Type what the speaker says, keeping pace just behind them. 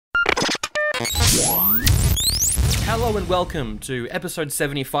Hello and welcome to episode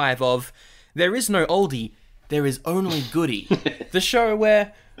 75 of There Is No Oldie, There Is Only Goodie, the show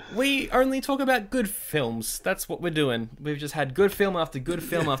where we only talk about good films. That's what we're doing. We've just had good film after good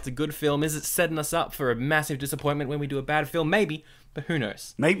film after good film. Is it setting us up for a massive disappointment when we do a bad film? Maybe, but who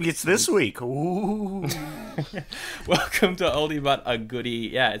knows? Maybe it's this week. Ooh. Welcome to Oldie But a Goodie.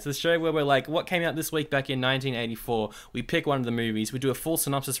 Yeah, it's a show where we're like, what came out this week back in 1984? We pick one of the movies, we do a full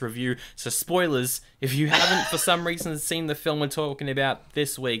synopsis review, so spoilers, if you haven't for some reason seen the film we're talking about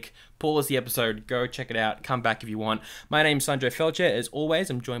this week, pause the episode, go check it out, come back if you want. My name's Sanjay Felcher. As always,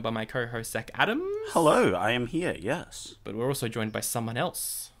 I'm joined by my co-host Zach Adams. Hello, I am here, yes. But we're also joined by someone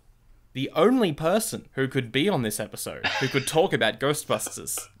else. The only person who could be on this episode, who could talk about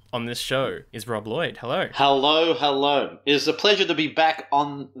Ghostbusters on this show, is Rob Lloyd. Hello. Hello, hello. It is a pleasure to be back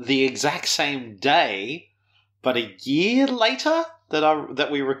on the exact same day, but a year later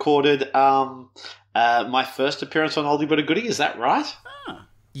that we recorded my first appearance on Oldie But a Goodie. Is that right?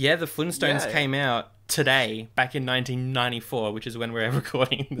 Yeah, the Flintstones came out today, back in 1994, which is when we're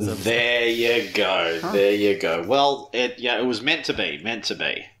recording this episode. There you go. Huh. There you go. Well, it was meant to be.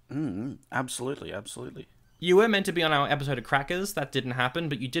 Absolutely, absolutely. You were meant to be on our episode of Crackers. That didn't happen,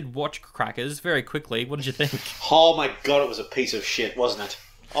 but you did watch Crackers very quickly. What did you think? Oh my god, it was a piece of shit, wasn't it?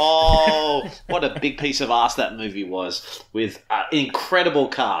 Oh, what a big piece of ass that movie was, with an incredible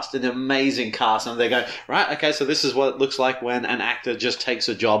cast, an amazing cast, and they go, right, okay, so this is what it looks like when an actor just takes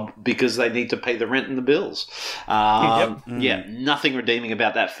a job because they need to pay the rent and the bills. Yeah, nothing redeeming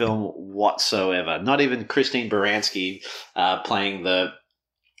about that film whatsoever. Not even Christine Baranski playing the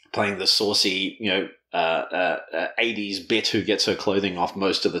saucy, 80s bit who gets her clothing off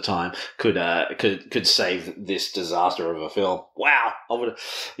most of the time could save this disaster of a film. Wow, I would.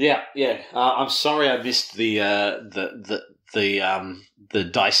 Yeah. I'm sorry I missed the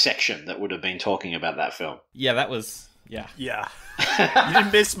dissection that would have been talking about that film. Yeah, that was Yeah. You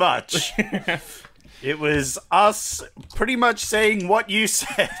didn't miss much. It was us pretty much saying what you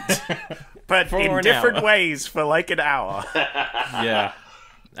said, but in different ways for like an hour. Yeah,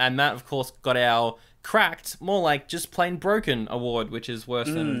 and that of course got our cracked, more like just plain broken award, which is worse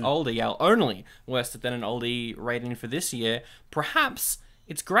than an oldie, our only worse than an oldie rating for this year. Perhaps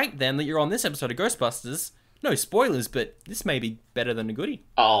it's great then that you're on this episode of Ghostbusters. No spoilers, but this may be better than a goodie.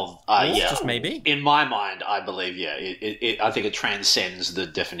 Yeah. Just maybe. In my mind, I believe, I think it transcends the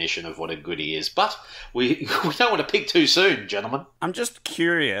definition of what a goodie is. But we don't want to pick too soon, gentlemen. I'm just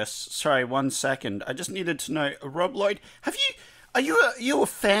curious. Sorry, 1 second. I just needed to know, Rob Lloyd, Are you a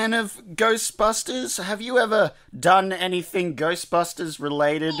fan of Ghostbusters? Have you ever done anything Ghostbusters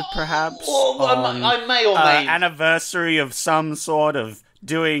related, perhaps? I may or may. Anniversary of some sort of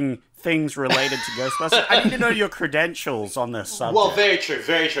doing things related to Ghostbusters? I need to know your credentials on this subject. Well, very true,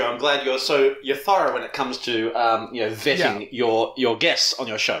 very true. I'm glad you're thorough when it comes to vetting your guests on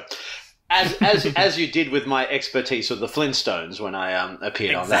your show. As you did with my expertise with the Flintstones when I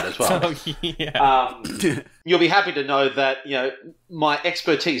appeared on that as well. You'll be happy to know that my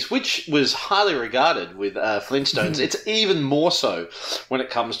expertise, which was highly regarded with Flintstones, it's even more so when it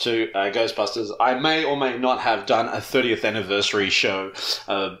comes to Ghostbusters. I may or may not have done a 30th anniversary show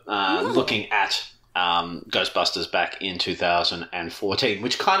looking at Ghostbusters back in 2014,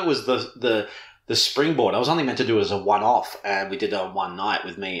 which kind of was the springboard. I was only meant to do it as a one-off, and we did it on one night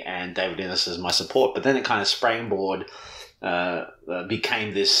with me and David Innes as my support. But then it kind of springboard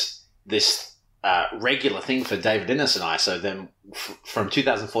became this regular thing for David Innes and I. So then from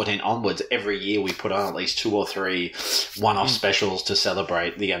 2014 onwards, every year we put on at least 2 or 3 one-off specials to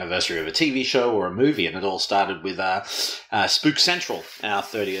celebrate the anniversary of a TV show or a movie. And it all started with Spook Central, my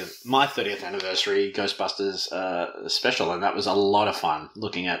 30th anniversary Ghostbusters special. And that was a lot of fun,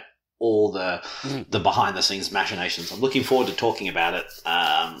 looking at all the behind-the-scenes machinations. I'm looking forward to talking about it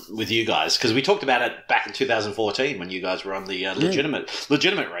with you guys, because we talked about it back in 2014 when you guys were on the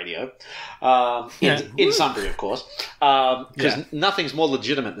legitimate radio in Sunbury, of course, because nothing's more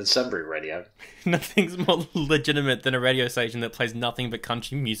legitimate than Sunbury radio. Nothing's more legitimate than a radio station that plays nothing but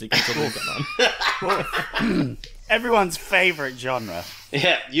country music until all on. Everyone's favorite genre.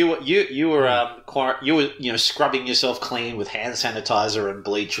 Yeah, you were scrubbing yourself clean with hand sanitizer and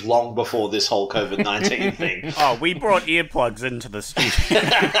bleach long before this whole COVID-19 thing. Oh, we brought earplugs into the studio.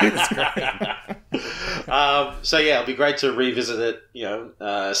 It's great. So yeah, it'll be great to revisit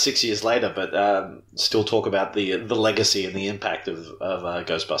it, 6 years later, but still talk about the legacy and the impact of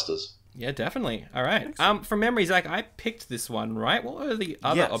Ghostbusters. Yeah, definitely. All right. From memory, Zach, I picked this one, right? What were the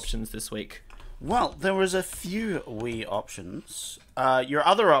other options this week? Well, there was a few wee options. Your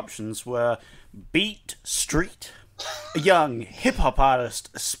other options were Beat Street, A young hip-hop artist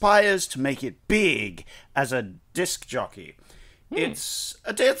aspires to make it big as a disc jockey. It's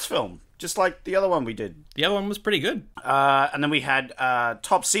a dance film, just like the other one we did. The other one was pretty good. And then we had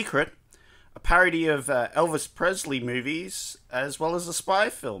Top Secret, a parody of Elvis Presley movies, as well as the spy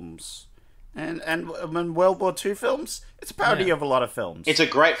films. And World War II films. It's a parody of a lot of films. It's a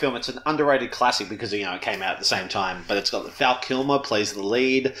great film. It's an underrated classic because it came out at the same time. But it's got Val Kilmer plays the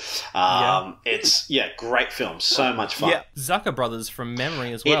lead. It's great film. So much fun. Yeah. Zucker Brothers from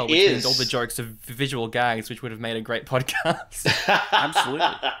memory as well, which means all the jokes of visual gags, which would have made a great podcast.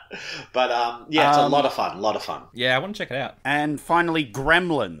 Absolutely. But it's a lot of fun. A lot of fun. Yeah, I want to check it out. And finally,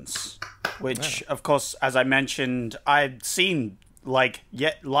 Gremlins, which of course, as I mentioned, I'd seen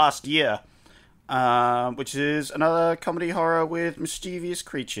last year. Which is another comedy horror with mischievous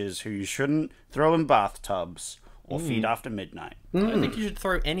creatures who you shouldn't throw in bathtubs or feed after midnight. I don't think you should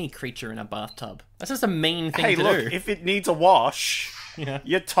throw any creature in a bathtub. That's just a mean thing to do. If it needs a wash,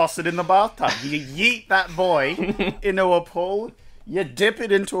 you toss it in the bathtub. You yeet that boy into a pool, you dip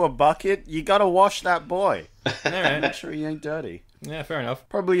it into a bucket, you gotta wash that boy. Make sure he ain't dirty. Yeah, fair enough.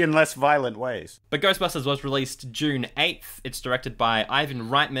 Probably in less violent ways. But Ghostbusters was released June 8th. It's directed by Ivan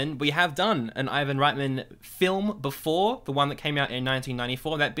Reitman. We have done an Ivan Reitman film before, the one that came out in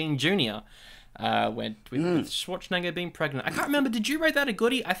 1994, that being Junior, with Schwarzenegger being pregnant. I can't remember, did you rate that a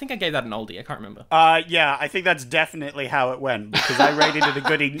goodie? I think I gave that an oldie, I can't remember. Yeah, I think that's definitely how it went, because I rated it a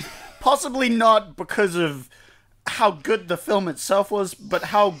goodie. Possibly not because of how good the film itself was, but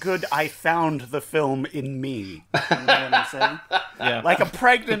how good I found the film in me. You know what I'm saying? Yeah. Like a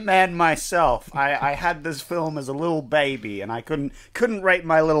pregnant man myself, I had this film as a little baby, and I couldn't rate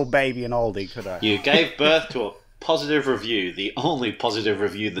my little baby an oldie, could I? You gave birth to a positive review, the only positive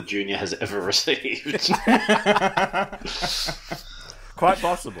review the Junior has ever received. Quite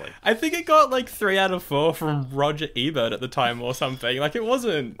possibly. I think it got 3 out of 4 from Roger Ebert at the time or something. It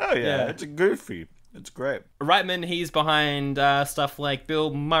wasn't... Oh yeah. It's goofy. It's great. Reitman, he's behind stuff like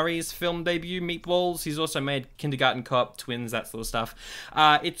Bill Murray's film debut, Meatballs. He's also made Kindergarten Cop, Twins, that sort of stuff.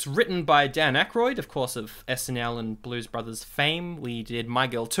 It's written by Dan Aykroyd, of course, of SNL and Blues Brothers fame. We did My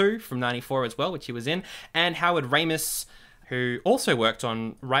Girl 2 from 94 as well, which he was in. And Howard Ramis, who also worked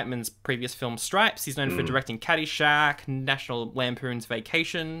on Reitman's previous film Stripes. He's known for directing Caddyshack, National Lampoon's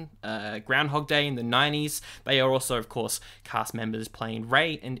Vacation, Groundhog Day in the 90s. They are also, of course, cast members playing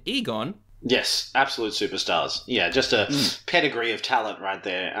Ray and Egon. Yes, absolute superstars. Yeah, just a pedigree of talent right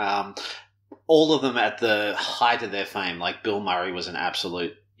there. All of them at the height of their fame. Like Bill Murray was an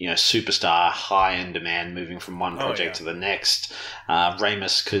absolute, superstar, high in demand, moving from one project to the next.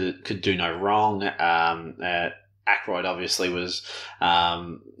 Ramis could do no wrong. Aykroyd obviously was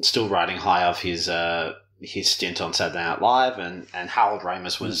still riding high off his stint on Saturday Night Live, and Harold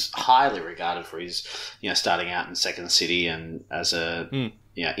Ramis was highly regarded for his, starting out in Second City and as a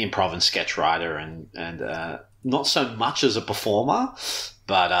improv and sketch writer, and not so much as a performer,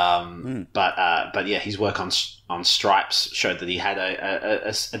 but yeah, his work on Stripes showed that he had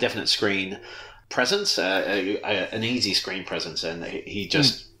a definite screen presence, an easy screen presence, and he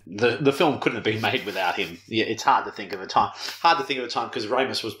just. The film couldn't have been made without him. Yeah, it's hard to think of a time. Because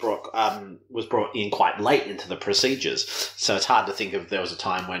Ramis was brought in quite late into the procedures, so it's hard to think if there was a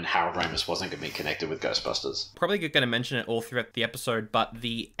time when Harold Ramis wasn't going to be connected with Ghostbusters. Probably going to mention it all throughout the episode, but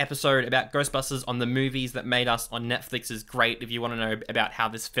the episode about Ghostbusters on the movies that made us on Netflix is great. If you want to know about how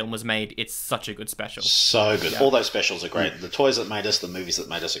this film was made, it's such a good special. So good. Yeah. All those specials are great. The toys that made us, the movies that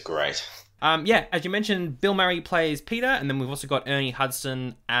made us are great. As you mentioned, Bill Murray plays Peter, and then we've also got Ernie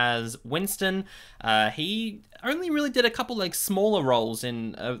Hudson as Winston. He only really did a couple smaller roles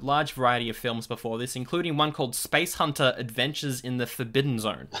in a large variety of films before this, including one called Space Hunter Adventures in the Forbidden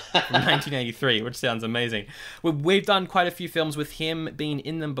Zone from 1983, which sounds amazing. We've done quite a few films with him being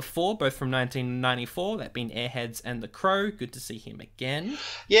in them before, both from 1994, that being Airheads and The Crow. Good to see him again.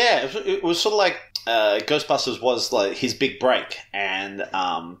 Yeah, it was sort of like Ghostbusters was his big break, and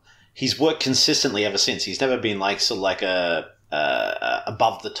he's worked consistently ever since. He's never been a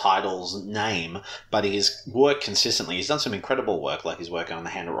above the titles name, but he's worked consistently. He's done some incredible work, like he's working on The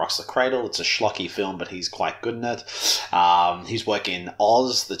Hand That Rocks the Cradle. It's a schlocky film, but he's quite good in it. He's working in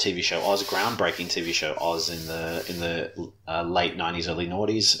Oz, the TV show Oz, groundbreaking TV show Oz in the late 90s, early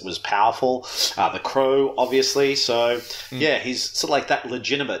noughties. It was powerful. The Crow, obviously. So, yeah, he's sort of like that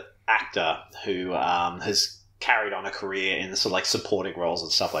legitimate actor who has carried on a career in sort of supporting roles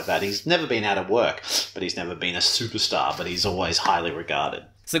and stuff like that. He's never been out of work, but he's never been a superstar, but he's always highly regarded.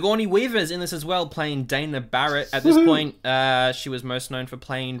 Sigourney Weaver's in this as well, playing Dana Barrett. At this point, she was most known for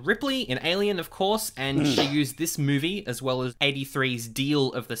playing Ripley in Alien, of course, and she used this movie, as well as 83's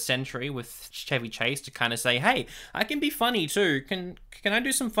Deal of the Century with Chevy Chase, to kind of say, hey, I can be funny too. Can I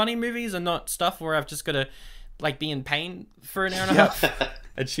do some funny movies and not stuff where I've just got to like be in pain for an hour and a half?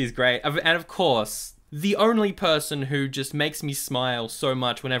 And she's great. And of course, the only person who just makes me smile so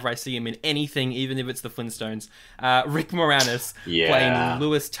much whenever I see him in anything, even if it's the Flintstones, Rick Moranis, playing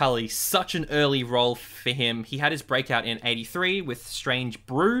Louis Tully. Such an early role for him. He had his breakout in 83 with Strange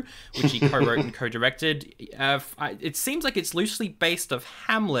Brew, which he co-wrote and co-directed. It seems like it's loosely based off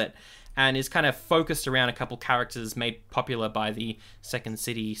Hamlet, and is kind of focused around a couple characters made popular by the Second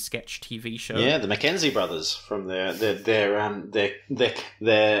City sketch TV show. Yeah, the Mackenzie brothers from their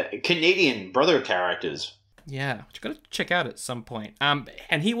Canadian brother characters. Yeah, which you got to check out at some point. And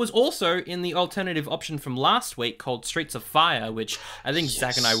he was also in the alternative option from last week called Streets of Fire, which I think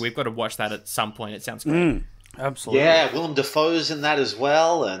Zach and we've got to watch that at some point. It sounds great. Absolutely. Yeah, Willem Dafoe's in that as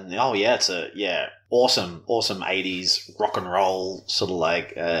well, and it's a awesome 80s rock and roll sort of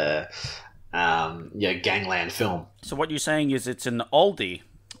like gangland film. So what you're saying is it's an oldie,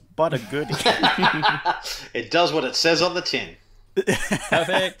 but a goodie. It does what it says on the tin.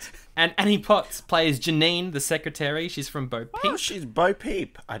 Perfect. And Annie Potts plays Janine, the secretary. She's from Bo Peep. Oh, she's Bo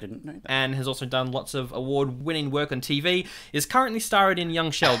Peep. I didn't know that. And has also done lots of award-winning work on TV. Is currently starred in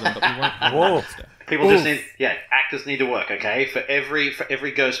Young Sheldon, but we won't. Whoa. People just need, actors need to work, okay? For every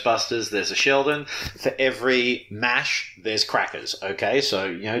Ghostbusters, there's a Sheldon. For every MASH, there's Crackers, okay?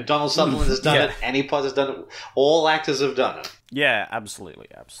 So, Donald Sutherland has done it, Annie Potts has done it, all actors have done it. Yeah, absolutely.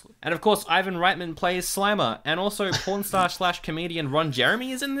 And of course, Ivan Reitman plays Slimer, and also porn star / comedian Ron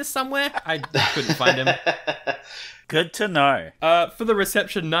Jeremy is in this somewhere. I couldn't find him. Good to know. For the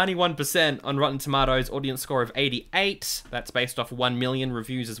reception, 91% on Rotten Tomatoes, audience score of 88. That's based off 1 million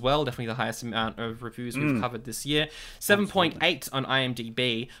reviews as well. Definitely the highest amount of reviews we've covered this year. 7.8 on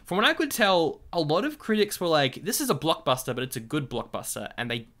IMDb. From what I could tell, a lot of critics were like, this is a blockbuster, but it's a good blockbuster.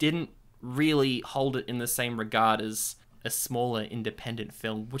 And they didn't really hold it in the same regard as a smaller independent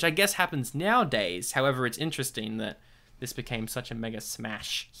film, which I guess happens nowadays. However, it's interesting that this became such a mega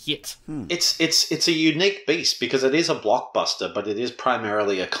smash hit. It's a unique beast because it is a blockbuster, but it is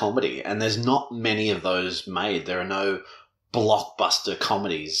primarily a comedy, and there's not many of those made. There are no blockbuster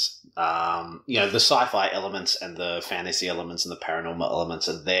comedies. The sci-fi elements and the fantasy elements and the paranormal elements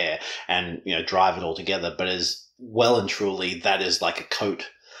are there, and drive it all together. But as well and truly, that is like a coat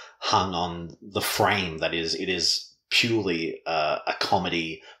hung on the frame. It is purely a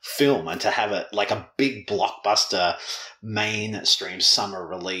comedy film, and to have it like a big blockbuster mainstream summer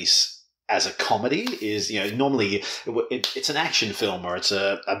release as a comedy is, normally it's an action film, or it's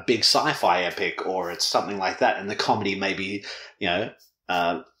a big sci-fi epic, or it's something like that, and the comedy may be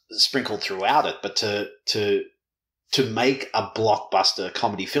sprinkled throughout it, but to make a blockbuster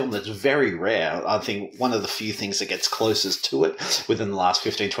comedy film, that's very rare. I think one of the few things that gets closest to it within the last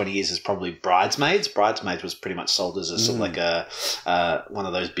 15, 20 years is probably Bridesmaids. Bridesmaids was pretty much sold as a sort of like a one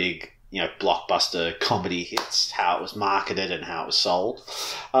of those big, blockbuster comedy hits, how it was marketed and how it was sold.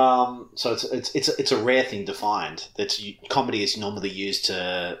 So it's a rare thing to find. Comedy is normally used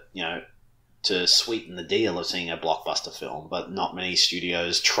to sweeten the deal of seeing a blockbuster film, but not many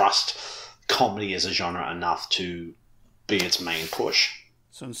studios trust comedy as a genre enough to be its main push.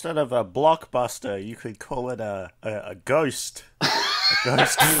 So instead of a blockbuster, you could call it a ghost. A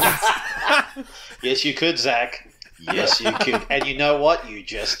ghost. Yes, you could, Zach. Yes, you could. And you know what? You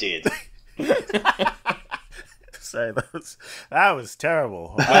just did. So that was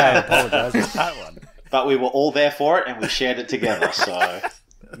terrible. I apologize for that one. But we were all there for it, and we shared it together, so...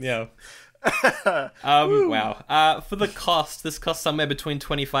 Yeah. Wow. For the cost, this cost somewhere between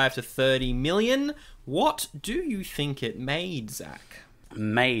 25 to 30 million. What do you think it made, Zach?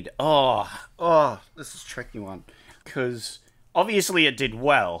 Oh, this is a tricky one. Because obviously it did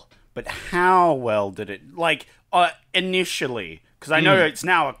well, but how well did it, initially? Because I know it's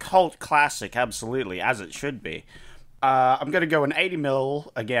now a cult classic, absolutely, as it should be. I'm going to go an 80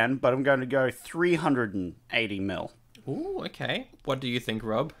 mil again, but I'm going to go 380 mil. Ooh, okay. What do you think,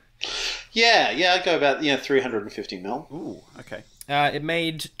 Rob? Yeah, I'd go about 350 mil. Ooh, okay. It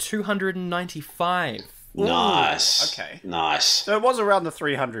made 295. Nice. Okay. Nice. So it was around the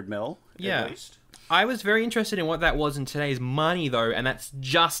 300 mil, at least. I was very interested in what that was in today's money, though, and that's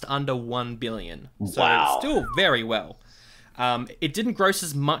just under 1 billion. So wow. It's still very well. It didn't gross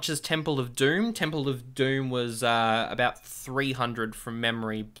as much as Temple of Doom. Temple of Doom was about 300 from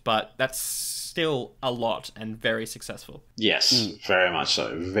memory, but that's still a lot and very successful. Yes, very much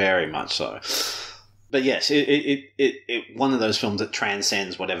so. Very much so. But yes, it one of those films that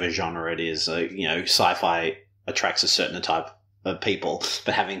transcends whatever genre it is. Sci-fi attracts a certain type of people,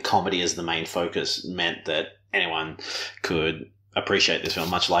 but having comedy as the main focus meant that anyone could appreciate this film,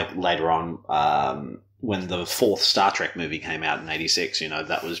 much like later on when the fourth Star Trek movie came out in 86,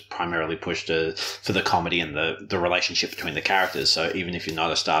 that was primarily pushed for the comedy and the relationship between the characters. So even if you're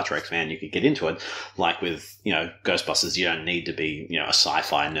not a Star Trek fan, you could get into it. Like with, Ghostbusters, you don't need to be, a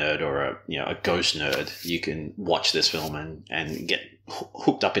sci-fi nerd or a ghost nerd. You can watch this film and get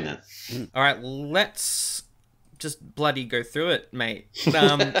hooked up in it. All right, let's just bloody go through it, mate.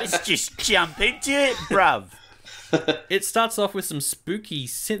 Let's just jump into it, bruv. It starts off with some spooky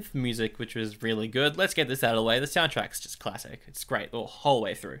synth music, which was really good. Let's get this out of the way. The soundtrack's just classic. It's great the whole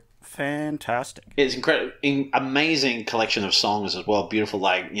way through. Fantastic. It's incredible, amazing collection of songs as well. Beautiful,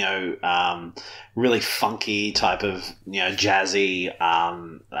 really funky type of, jazzy,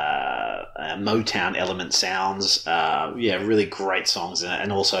 Motown element sounds. Really great songs,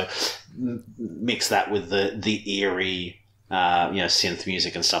 and also mix that with the eerie, synth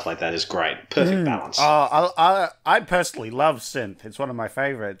music and stuff like that is great. Perfect balance. I personally love synth. It's one of my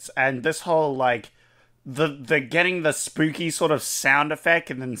favorites. And this whole, the getting the spooky sort of sound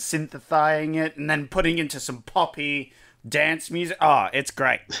effect and then synthesizing it and then putting into some poppy dance music. Oh, it's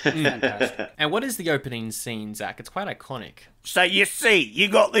great. Fantastic. And what is the opening scene, Zach? It's quite iconic. So you see, you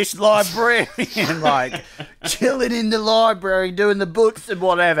got this librarian chilling in the library doing the books and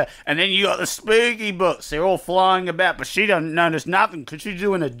whatever, and then you got the spooky books. They're all flying about, but she doesn't notice nothing because she's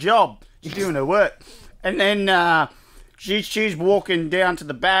doing a job. She's doing her work. And then she's walking down to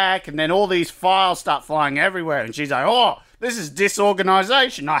the back, and then all these files start flying everywhere, and she's like, oh, this is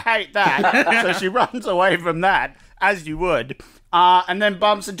disorganization. I hate that. So she runs away from that, as you would, and then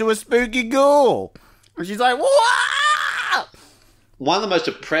bumps into a spooky ghoul. And she's like, what? One of the most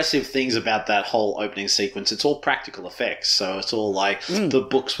oppressive things about that whole opening sequence, it's all practical effects. So it's all like the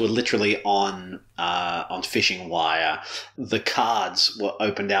books were literally on fishing wire. The cards were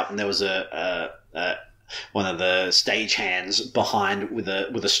opened out, and there was one of the stagehands behind with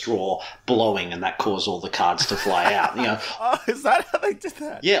a straw blowing, and that caused all the cards to fly out. Oh, is that how they did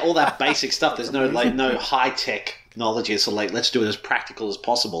that? Yeah, all that basic stuff. There's no high tech knowledge. So let's do it as practical as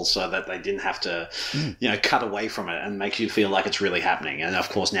possible, so that they didn't have to, cut away from it and make you feel like it's really happening. And of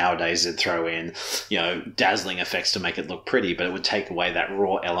course, nowadays they'd throw in, dazzling effects to make it look pretty, but it would take away that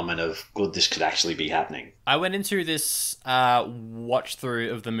raw element of, good, this could actually be happening. I went into this watch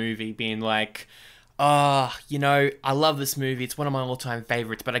through of the movie being like, I love this movie. It's one of my all-time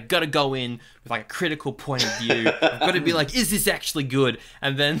favorites, but I gotta go in with a critical point of view. I've got to be like, is this actually good?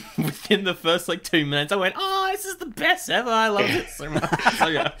 And then within the first 2 minutes, I went, this is the best ever. I love it so much. So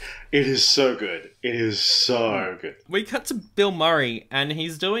yeah, it is so good. It is so good. We cut to Bill Murray, and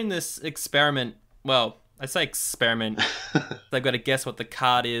he's doing this experiment. Well, I say experiment. They've got to guess what the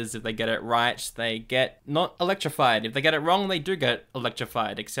card is. If they get it right, they get not electrified. If they get it wrong, they do get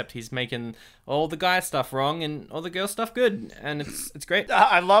electrified. Except he's making all the guy stuff wrong and all the girl stuff good, and it's great.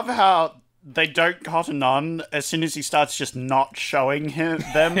 I love how they don't cotton on as soon as he starts just not showing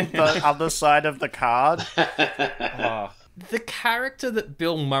them the other side of the card. Oh. The character that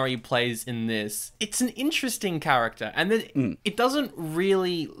Bill Murray plays in this, it's an interesting character. And then it doesn't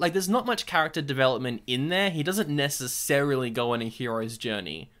really, there's not much character development in there. He doesn't necessarily go on a hero's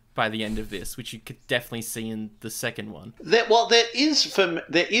journey by the end of this, which you could definitely see in the second one. There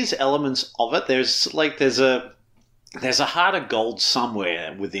is elements of it. There's a heart of gold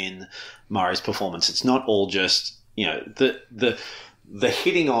somewhere within Murray's performance. It's not all just, the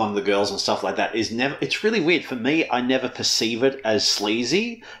hitting on the girls and stuff like that is never. It's really weird for me. I never perceive it as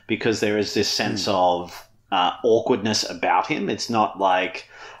sleazy because there is this sense of awkwardness about him. It's not like,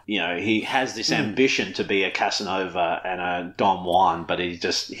 he has this ambition to be a Casanova and a Don Juan, but he's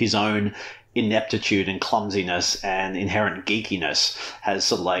just his own ineptitude and clumsiness and inherent geekiness has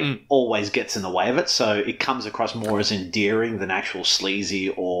sort of always gets in the way of it. So it comes across more as endearing than actual sleazy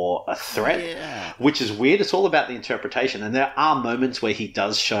or a threat, which is weird. It's all about the interpretation. And there are moments where he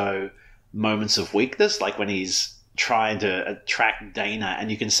does show moments of weakness, like when he's trying to attract Dana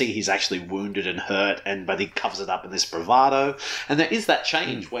and you can see he's actually wounded and hurt, but he covers it up in this bravado. And there is that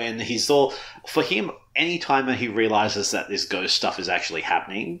change when he's all, for him, anytime he realizes that this ghost stuff is actually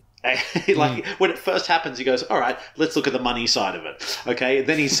happening, when it first happens, he goes, all right, let's look at the money side of it. Okay.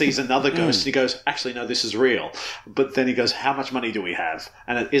 Then he sees another ghost and he goes, actually, no, this is real. But then he goes, how much money do we have?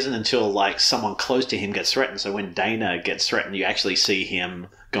 And it isn't until someone close to him gets threatened. So when Dana gets threatened, you actually see him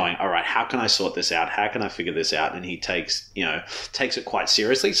going, all right, how can I sort this out? How can I figure this out? And he takes it quite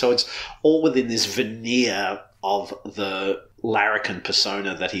seriously. So it's all within this veneer of the larrikin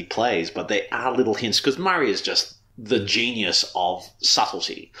persona that he plays, but there are little hints because Murray is just the genius of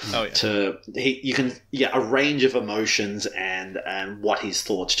subtlety. Oh yeah. You can a range of emotions and what his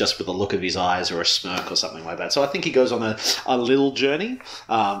thoughts just with the look of his eyes or a smirk or something like that. So I think he goes on a little journey.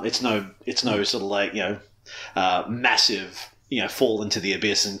 It's no sort of like massive fall into the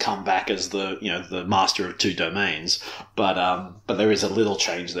abyss and come back as the master of two domains. But there is a little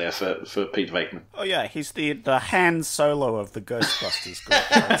change there for Peter Venkman. Oh yeah, he's the Han Solo of the Ghostbusters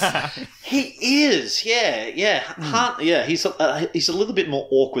group. He is, yeah. Han, he's a little bit more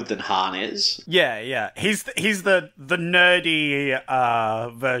awkward than Han is. Yeah. He's the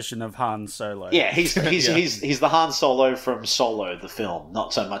nerdy version of Han Solo. Yeah, he's the Han Solo from Solo, the film,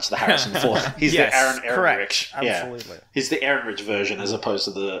 not so much the Harrison Ford. He's yes, the Aaron correct. Rich. Absolutely. Yeah. He's the Aaron Rich version as opposed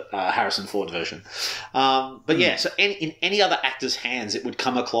to the Harrison Ford version. But yeah, so in any other actor's hands, it would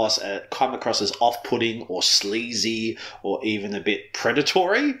come across as off-putting or sleazy or even a bit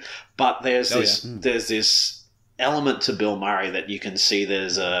predatory. But there's this element to Bill Murray that you can see.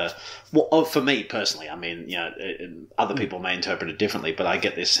 For me personally, I mean, other people may interpret it differently, but I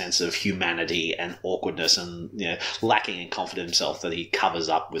get this sense of humanity and awkwardness and lacking in confidence in himself that he covers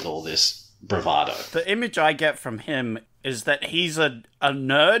up with all this bravado. The image I get from him is that he's a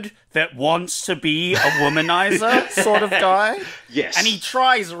nerd that wants to be a womanizer sort of guy. Yes. And he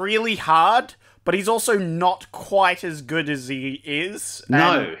tries really hard, but he's also not quite as good as he is.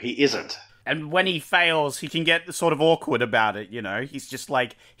 No, he isn't. And when he fails, he can get sort of awkward about it, He's just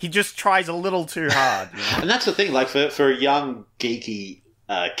like, he just tries a little too hard. And that's the thing, like for a young, geeky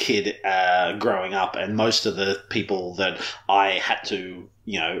kid growing up, and most of the people that I had to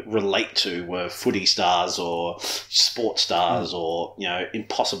relate to were footy stars or sports stars or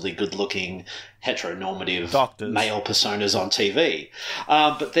impossibly good looking heteronormative doctors, male personas on TV,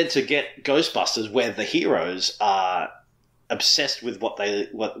 but then to get Ghostbusters where the heroes are obsessed with what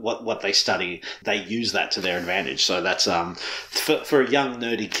they study, they use that to their advantage. So that's for a young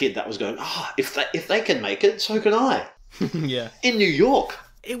nerdy kid that was going, if they can make it, so can I. Yeah. In New York.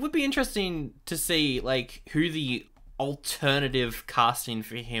 It would be interesting to see like who the alternative casting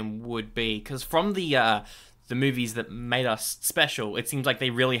for him would be, because from the movies that made us special, it seems like they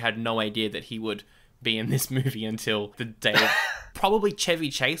really had no idea that he would be in this movie until the day. Probably Chevy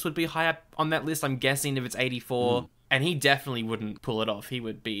Chase would be high up on that list, I'm guessing, if it's 84. And he definitely wouldn't pull it off. He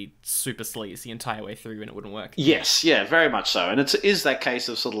would be super sleaze the entire way through and it wouldn't work. Yes, yeah, very much so. And it is that case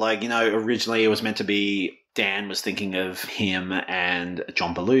of sort of like, originally it was meant to be Dan was thinking of him and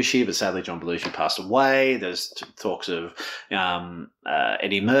John Belushi, but sadly John Belushi passed away. There's talks of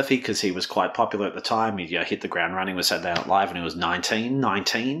Eddie Murphy because he was quite popular at the time. He hit the ground running with Saturday Night Live when he was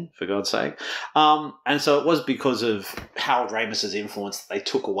 19, for God's sake. And so it was because of Harold Ramis's influence that they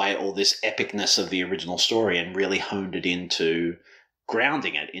took away all this epicness of the original story and really honed it into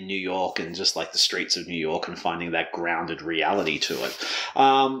grounding it in New York and just like the streets of New York and finding that grounded reality to it.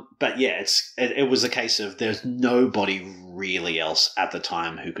 But yeah, it was a case of there's nobody really else at the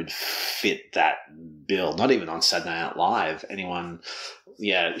time who could fit that bill, not even on Saturday Night Live. Anyone,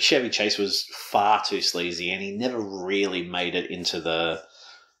 Chevy Chase was far too sleazy and he never really made it into the,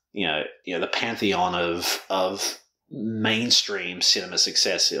 the pantheon of mainstream cinema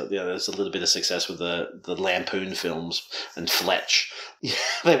success. There's a little bit of success with the Lampoon films and Fletch.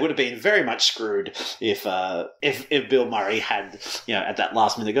 They would have been very much screwed if Bill Murray had at that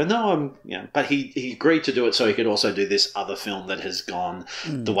last minute go no, but he agreed to do it so he could also do this other film that has gone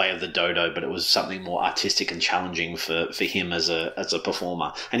the way of the dodo, but it was something more artistic and challenging for him as a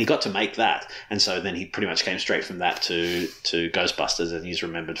performer, and he got to make that, and so then he pretty much came straight from that to Ghostbusters, and he's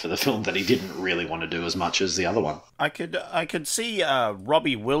remembered for the film that he didn't really want to do as much as the other one. I could see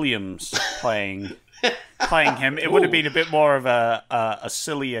Robbie Williams playing him. It would have been a bit more of a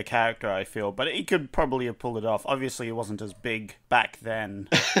sillier character, I feel, but he could probably have pulled it off. Obviously, he wasn't as big back then.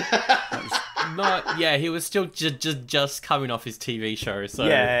 He was still just coming off his TV show. So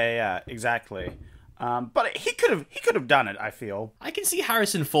yeah, exactly. But he could have done it, I feel. I can see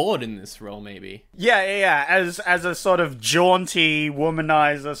Harrison Ford in this role, maybe. Yeah. As a sort of jaunty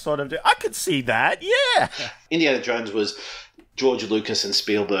womanizer sort of. I could see that. Yeah. Indiana Jones was George Lucas and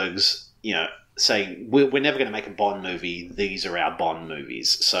Spielberg's, saying we're never going to make a Bond movie. These are our Bond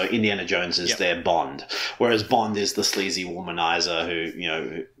movies. So Indiana Jones is their Bond, whereas Bond is the sleazy womanizer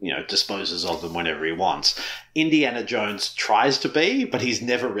who disposes of them whenever he wants. Indiana Jones tries to be, but he's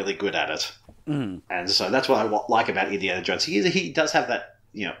never really good at it. And so that's what I like about Indiana Jones. He does have that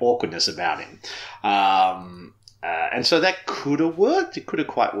awkwardness about him. And so that could have worked. It could have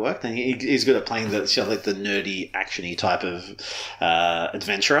quite worked. And he's good at playing the nerdy, actiony type of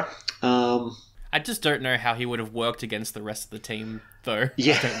adventurer. I just don't know how he would have worked against the rest of the team, though.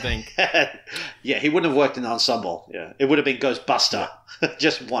 Yeah. I don't think. Yeah, he wouldn't have worked in the ensemble. Yeah, it would have been Ghostbuster.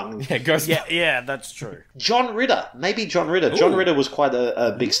 Just one. Yeah, Ghost. Yeah, that's true. John Ritter. Maybe John Ritter. Ooh. John Ritter was quite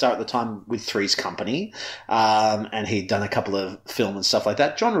a big star at the time with Three's Company. And he'd done a couple of film and stuff like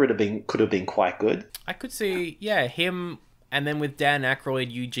that. John Ritter could have been quite good. I could see, him, and then with Dan Aykroyd,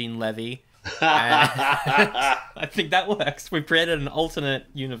 Eugene Levy. I think that works. We've created an alternate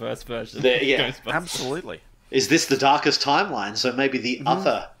universe version. Yeah, of Ghostbusters. Absolutely. Is this the darkest timeline? So maybe the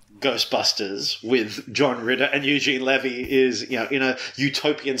other Ghostbusters with John Ritter and Eugene Levy is, in a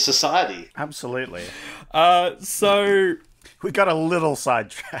utopian society. Absolutely. So We got a little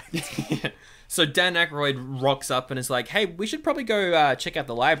sidetracked. So Dan Aykroyd rocks up and is like, hey, we should probably go check out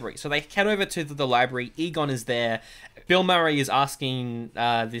the library. So they head over to the library. Egon is there. Bill Murray is asking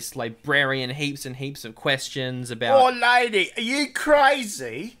this librarian heaps and heaps of questions about... Oh, lady, are you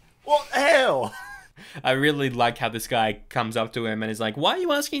crazy? What the hell? I really like how this guy comes up to him and is like, why are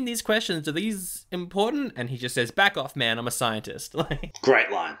you asking these questions? Are these important? And he just says, back off, man. I'm a scientist.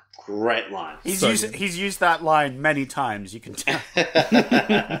 Great line. Great line. He's used that line many times, you can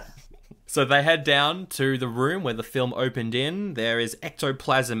tell. So they head down to the room where the film opened in. There is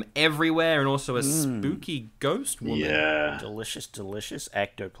ectoplasm everywhere and also a spooky ghost woman. Yeah. Delicious, delicious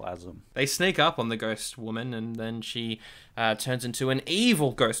ectoplasm. They sneak up on the ghost woman and then she turns into an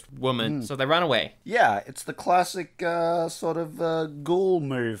evil ghost woman. So they run away. Yeah, it's the classic sort of ghoul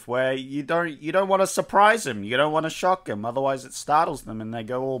move where you don't want to surprise them, you don't want to shock them, otherwise it startles them and they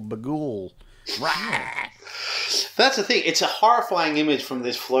go all baghoul. That's the thing. It's a horrifying image from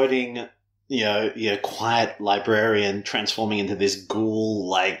this floating, quiet librarian transforming into this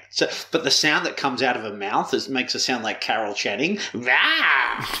ghoul. But the sound that comes out of her mouth makes her sound like Carol Channing.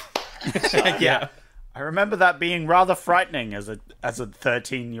 Yeah. I remember that being rather frightening as a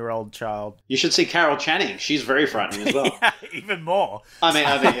 13-year-old child. You should see Carol Channing. She's very frightening as well. Yeah, even more. I mean,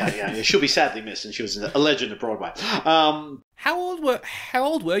 yeah. She'll be sadly missed, and she was a legend of Broadway. How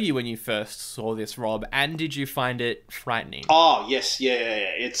old were you when you first saw this, Rob? And did you find it frightening? Oh yes, yeah.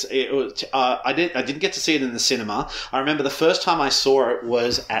 It was. I didn't get to see it in the cinema. I remember the first time I saw it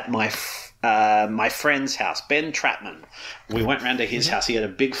was at my friend's house, Ben Trapman. We went round to his house. He had a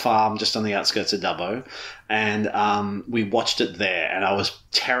big farm just on the outskirts of Dubbo, and we watched it there. And I was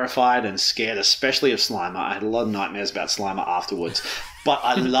terrified and scared, especially of Slimer. I had a lot of nightmares about Slimer afterwards, but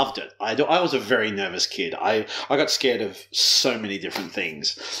I loved it. I was a very nervous kid. I got scared of so many different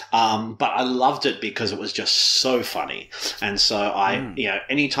things, but I loved it because it was just so funny. And so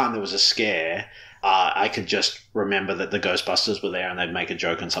anytime there was a scare, I could just remember that the Ghostbusters were there and they'd make a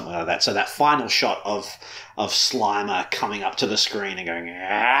joke and something like that. So that final shot of Slimer coming up to the screen and going,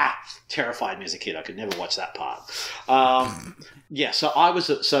 terrified me as a kid. I could never watch that part. So I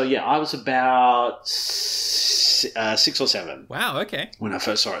was about 6 or 7. Wow, okay. When I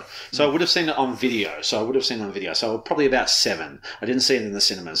first saw it. So I would have seen it on video. So probably about 7. I didn't see it in the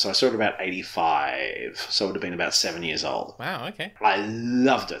cinemas. So I saw it about 85. So I would have been about 7 years old. Wow, okay. I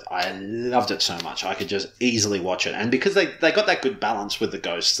loved it. I loved it so much. I could just easily watch it. And because they got that good balance with the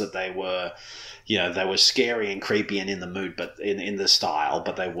ghosts that they were, they were scary and creepy and in the mood, but in the style,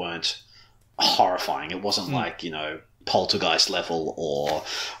 but they weren't horrifying. It wasn't like, Poltergeist level or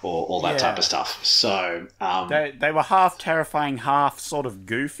all that type of stuff. So they were half terrifying, half sort of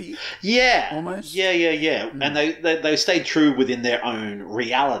goofy. Yeah, almost. Yeah. And they stayed true within their own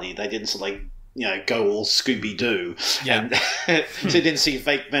reality. They didn't sort of go all Scooby-Doo. Yeah. And so you didn't see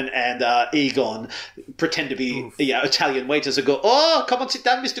Venkman and Egon pretend to be Italian waiters and go, oh, come on, sit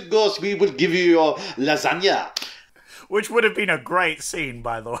down, Mr. Ghost. We will give you your lasagna. Which would have been a great scene,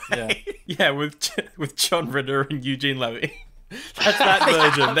 by the way. Yeah, with John Ritter and Eugene Levy. That's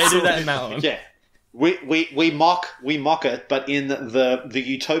that version. They do that in that one. Yeah. We mock it, but in the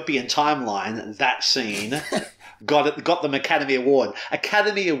utopian timeline, that scene got them Academy Award.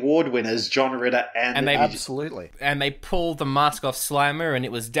 Academy Award winners John Ritter and they absolutely. And they pulled the mask off Slimer, and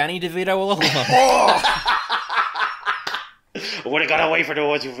it was Danny DeVito all along. Would have got away from the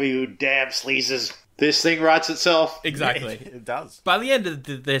awards for you damn sleazes. This thing writes itself. Exactly. It does. By the end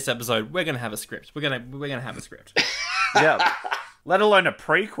of this episode, we're gonna have a script. We're gonna have a script. Yeah. Let alone a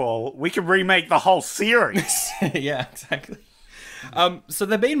prequel. We could remake the whole series. Yeah, exactly. So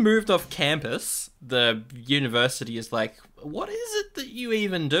they're being moved off campus. The university is like, what is it that you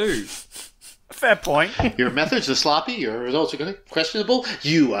even do? Fair point. Your methods are sloppy, your results are questionable.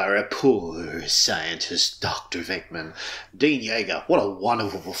 You are a poor scientist, Dr. Venkman. Dean Yeager, what a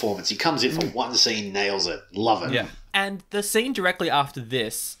wonderful performance. He comes in for one scene, nails it. Love it. Yeah. And the scene directly after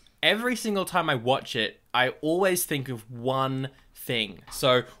this, every single time I watch it, I always think of one thing.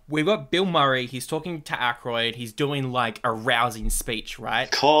 So we've got Bill Murray, he's talking to Aykroyd, he's doing like a rousing speech, right?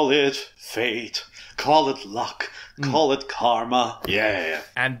 Call it fate, call it luck, call it karma. Yeah.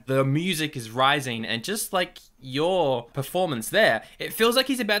 And the music is rising, and just like your performance there, it feels like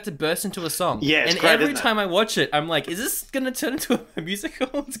he's about to burst into a song. Yeah, it's and great, every isn't it? time I watch it, I'm like, is this going to turn into a musical?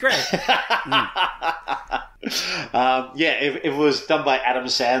 It's great. If it was done by Adam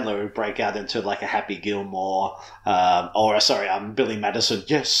Sandler, it would break out into like a Happy Gilmore, Billy Madison.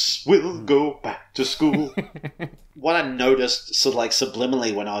 Yes, we'll go back to school. What I noticed, sort of like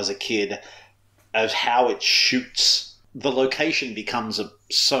subliminally when I was a kid, of how it shoots. The location becomes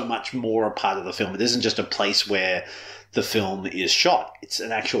so much more a part of the film. It isn't just a place where the film is shot. It's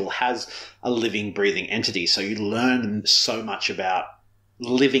has a living, breathing entity. So you learn so much about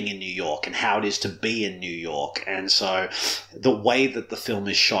living in New York and how it is to be in New York. And so the way that the film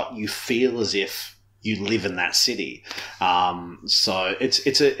is shot, you feel as if you live in that city. So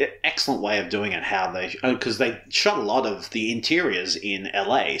it's an excellent way of doing it, because they shot a lot of the interiors in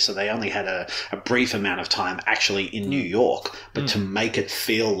LA, so they only had a brief amount of time actually in New York, but to make it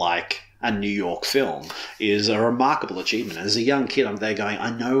feel like a New York film is a remarkable achievement. As a young kid, I'm there going, I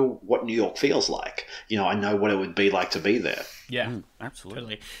know what New York feels like. I know what it would be like to be there. Yeah,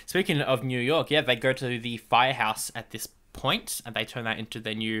 absolutely. Totally. Speaking of New York, they go to the firehouse at this point, and they turn that into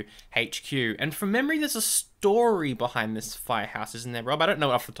their new HQ. And from memory, there's a story behind this firehouse, isn't there, Rob? I don't know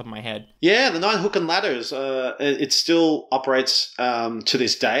off the top of my head. Yeah, the Nine Hook and Ladders. It still operates to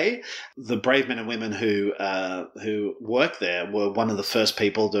this day. The brave men and women who worked there were one of the first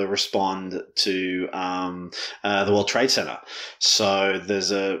people to respond to the World Trade Center. So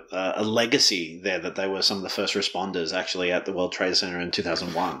there's a legacy there that they were some of the first responders actually at the World Trade Center in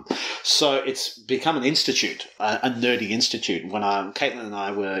 2001. So it's become an institute, a nerdy institute. When Caitlin and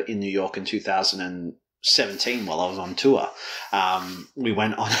I were in New York in 2017 while I was on tour, we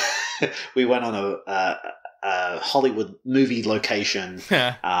went on a Hollywood movie location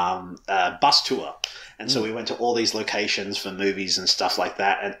bus tour. And so we went to all these locations for movies and stuff like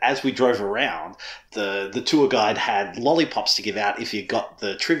that. And as we drove around, the tour guide had lollipops to give out if you got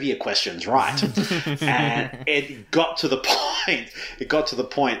the trivia questions right. And it got to the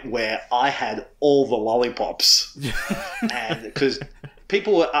point where I had all the lollipops. And because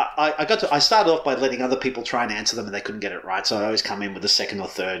people were, I started off by letting other people try and answer them, and they couldn't get it right. So I always come in with the second or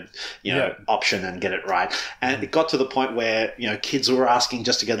third, option and get it right. And it got to the point where, kids were asking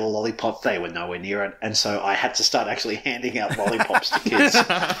just to get a lollipop. They were nowhere near it. And so I had to start actually handing out lollipops to kids.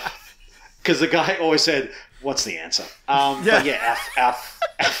 Because the guy always said, what's the answer? But yeah,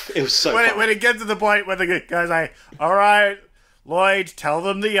 it was so fun. When it gets to the point where the guy's like, all right, Lloyd, tell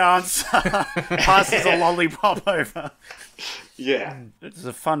them the answer. Passes a lollipop over. Yeah. This is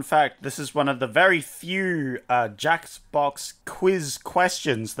a fun fact. This is one of the very few Jackbox quiz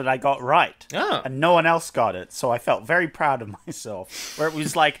questions that I got right. Oh. And no one else got it. So I felt very proud of myself. Where it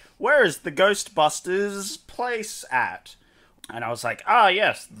was like, where is the Ghostbusters place at? And I was like,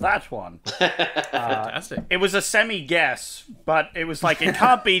 yes, that one. Fantastic. It was a semi-guess, but it was like, it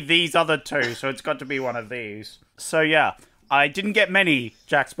can't be these other two, so it's got to be one of these. So yeah, I didn't get many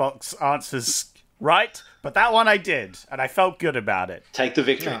Jackbox answers right, but that one I did, and I felt good about it. Take the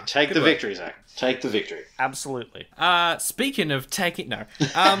victory. Yeah, Take the good work. victory, Zach. Take the victory. Absolutely. Speaking of taking...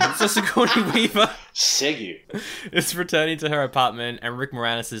 so Sigourney Weaver Segu is returning to her apartment, and Rick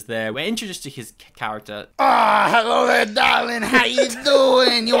Moranis is there. We're introduced to his character. Hello there, darling. How you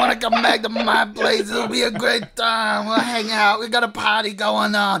doing? You want to come back to my place? It'll be a great time. We'll hang out. We got a party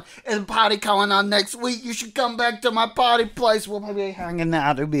going on. There's a party going on next week. You should come back to my party place. We'll be hanging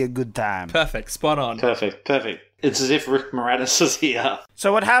out. It'll be a good time. Perfect. Spot on. Perfect. It's as if Rick Moranis is here.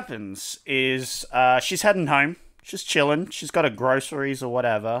 So what happens is she's heading home. She's chilling. She's got her groceries or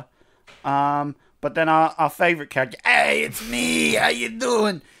whatever. But then our favorite character, Hey, it's me. How you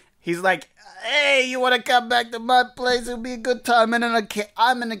doing? he's like, Hey, you want to come back to my place? It'll be a good time.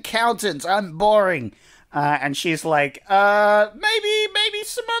 I'm an accountant. I'm boring. and she's like, maybe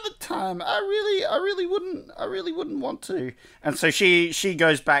some other time. I really wouldn't want to. And so she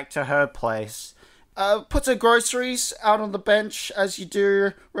goes back to her place. Puts her groceries out on the bench, as you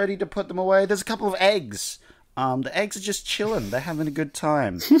do, ready to put them away. There's a couple of eggs. The eggs are just chilling. They're having a good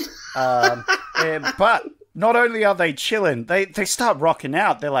time. But not only are they chilling, they start rocking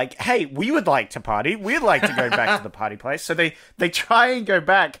out. They're like, hey, we would like to party. We'd like to go back to the party place. So they try and go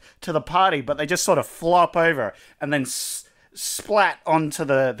back to the party, but they just sort of flop over and then splat onto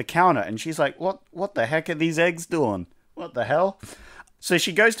the counter. And she's like, what the heck are these eggs doing? What the hell? So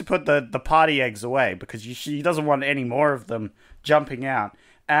she goes to put the party eggs away because she doesn't want any more of them jumping out.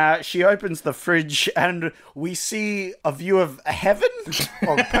 She opens the fridge and we see a view of heaven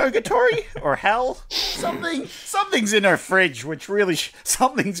or purgatory or hell. Something's in her fridge, which really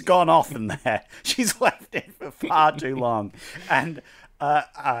something's gone off in there. She's left it for far too long, and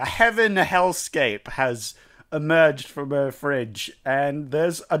a heaven hellscape has emerged from her fridge, and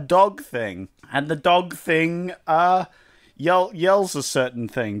there's a dog thing, and the dog thing yells a certain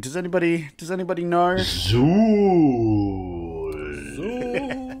thing. Does anybody know? Zool.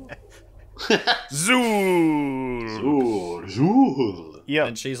 Zool. Zool. Yeah.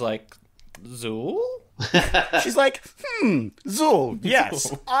 And she's like, Zool? She's like, Zool.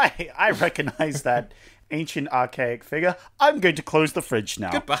 Yes, I recognize that ancient archaic figure. I'm going to close the fridge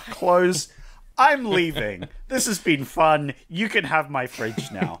now. Goodbye. Close. I'm leaving. This has been fun. You can have my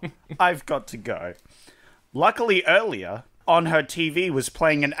fridge now. I've got to go. Luckily, earlier on her TV was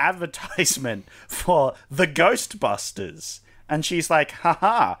playing an advertisement for the Ghostbusters. And she's like,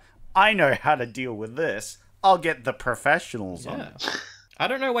 haha, I know how to deal with this. I'll get the professionals on it. I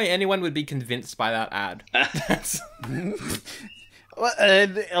don't know why anyone would be convinced by that ad.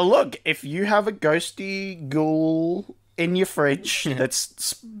 Look, if you have a ghosty ghoul in your fridge that's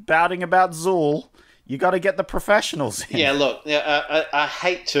spouting about Zool, you got to get the professionals in. Yeah, look, I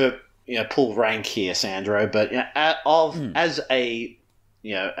hate to pull rank here, Sandro, but as a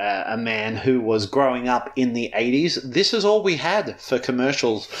man who was growing up in the 80s, this is all we had for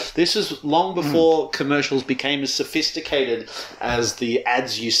commercials. This is long before commercials became as sophisticated as the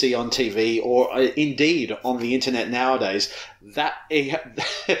ads you see on TV or indeed on the internet nowadays. That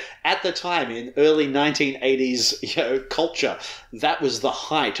at the time in early 1980s culture, that was the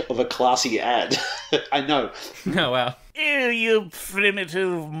height of a classy ad. I know. Oh, wow. You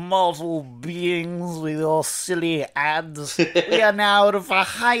primitive mortal beings with your silly ads. We are now out of a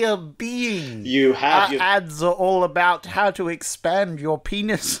higher being. Our ads are all about how to expand your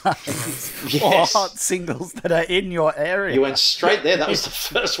penis size. Yes. Or hot singles that are in your area. You went straight there. That was the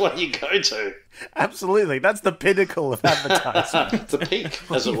first one you go to. Absolutely. That's the pinnacle of advertising. The peak,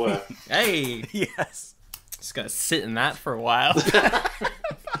 as it were. Hey. Yes. Just gonna sit in that for a while.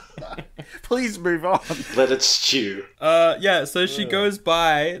 Please move on. Let it stew. So she goes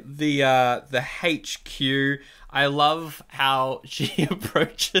by the HQ. I love how she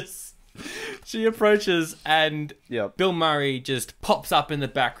approaches. She approaches and Bill Murray just pops up in the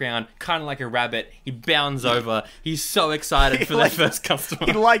background, kind of like a rabbit. He bounds over. He's so excited for their first customer.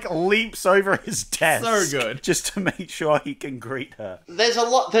 He leaps over his desk. So good. Just to make sure he can greet her. There's a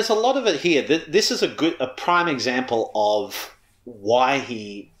lot of it here. This is a prime example of why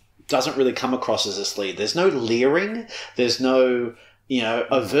he doesn't really come across as a lead. There's no leering. There's no,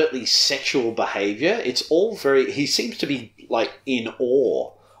 overtly sexual behavior. It's all he seems to be like in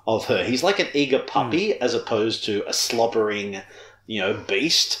awe of her. He's like an eager puppy as opposed to a slobbering,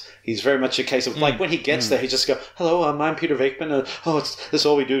 beast. He's very much a case of like when he gets there, he just go, "Hello, I'm Peter Venkman. That's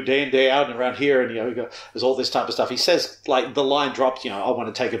all we do day in day out and around here." And we go, there's all this type of stuff. He says like the line drops, I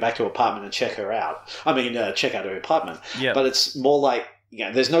want to take her back to her apartment and check her out. Check out her apartment. Yeah. But it's more like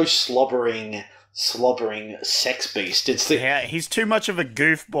there's no slobbering sex beast. It's he's too much of a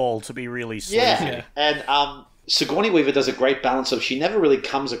goofball to be really sleazy. Yeah. And Sigourney Weaver does a great balance of she never really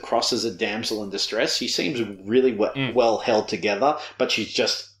comes across as a damsel in distress. She seems really well held together, but she's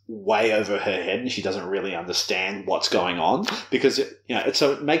just way over her head and she doesn't really understand what's going on because it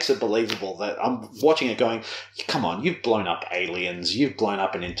makes it believable that I'm watching it going, come on, you've blown up aliens, you've blown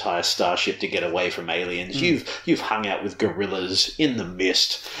up an entire starship to get away from aliens, you've hung out with gorillas in the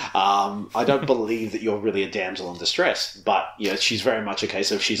mist. I don't believe that you're really a damsel in distress, but she's very much a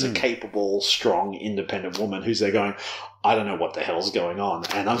case of she's a capable, strong, independent woman who's there going, I don't know what the hell's going on.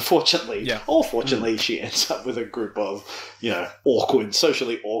 And unfortunately, or fortunately, she ends up with a group of,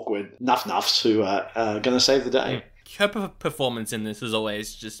 socially awkward nuff-nuffs who are going to save the day. Her performance in this has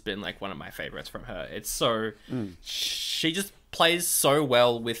always just been like one of my favorites from her. It's so... She just plays so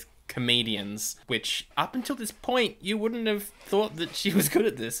well with comedians, which up until this point, you wouldn't have thought that she was good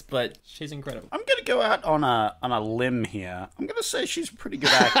at this, but she's incredible. I'm going to go out on a limb here. I'm going to say she's a pretty good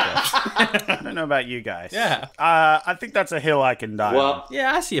actor. I don't know about you guys. Yeah. I think that's a hill I can die on.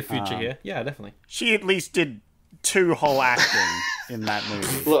 Yeah, I see a future here. Yeah, definitely. She at least did 2 whole acting in that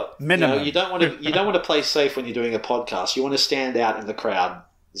movie. Look, minimum. You don't want to play safe when you're doing a podcast. You want to stand out in the crowd,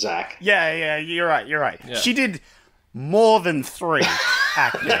 Zach. Yeah, you're right. Yeah. She did more than 3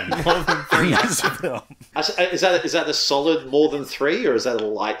 acting. More than 3 in this film. Is that a solid more than 3 or is that a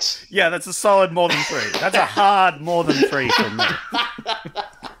light? Yeah, that's a solid more than 3. That's a hard more than 3 from me.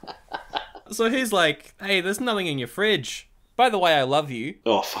 So he's like, hey, there's nothing in your fridge. By the way, I love you.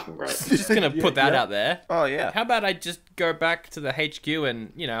 Oh, fucking great. Just going to put that out there. Oh, yeah. How about I just go back to the HQ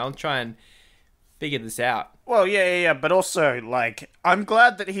and, I'll try and figure this out. Well, yeah, but also, like, I'm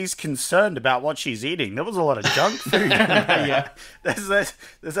glad that he's concerned about what she's eating. There was a lot of junk food. Yeah. There's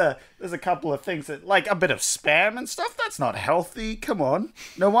a couple of things that, like, a bit of spam and stuff. That's not healthy. Come on.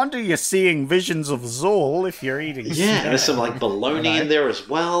 No wonder you're seeing visions of Zool if you're eating. Yeah, there's some like bologna in there as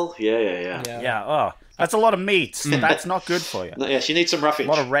well. Yeah. Yeah. Oh, that's a lot of meat. That's not good for you. No, yeah, she needs some roughage. A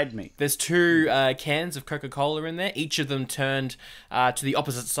lot of red meat. There's 2 cans of Coca-Cola in there, each of them turned to the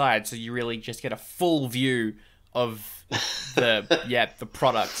opposite side, so you really just get a full view of the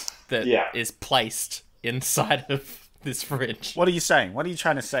product that is placed inside of this fridge. What are you saying? What are you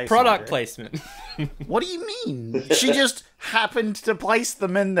trying to say? Product Sandra? placement. What do you mean? She just happened to place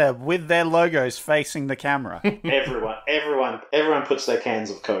them in there with their logos facing the camera. Everyone puts their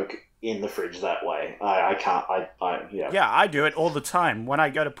cans of Coke in the fridge that way. I can't. Yeah, I do it all the time. When I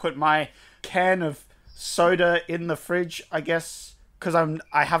go to put my can of soda in the fridge, I guess, because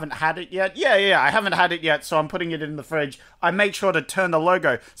I haven't had it yet. Yeah, I haven't had it yet, so I'm putting it in the fridge. I make sure to turn the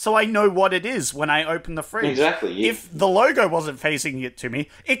logo so I know what it is when I open the fridge. Exactly. If the logo wasn't facing it to me,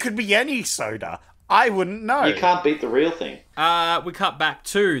 it could be any soda. I wouldn't know. You can't beat the real thing. We cut back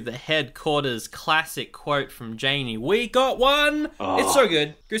to the headquarters classic quote from Janie. We got one! Oh. It's so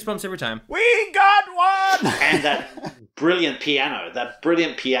good. Goosebumps every time. We got one! And that brilliant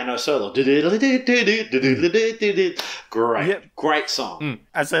piano solo. Great. Yep. Great song.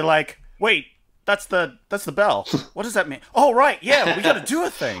 As they're like, wait, that's the bell. What does that mean? Oh, right, yeah, we got to do a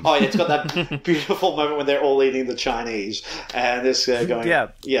thing. Oh, yeah, it's got that beautiful moment when they're all eating the Chinese. And this going,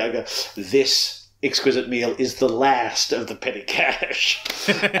 this exquisite meal is the last of the petty cash.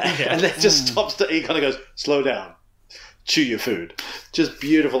 And then just stops to eat, kind of goes, slow down. Chew your food. Just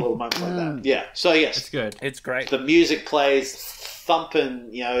beautiful little moments like that. Yeah. So, yes. It's good. It's great. The music plays, thumping,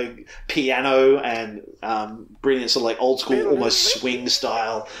 piano and brilliant sort of like old school, almost swing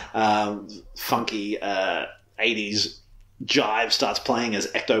style, funky 80s jive starts playing as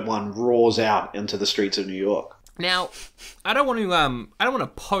Ecto 1 roars out into the streets of New York. Now, I don't want to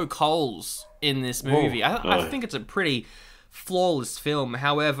poke holes in this movie. I think it's a pretty flawless film.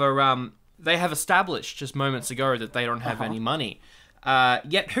 However, they have established just moments ago that they don't have any money.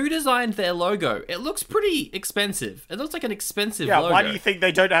 Yet who designed their logo? It looks pretty expensive. It looks like an expensive logo. Yeah, why do you think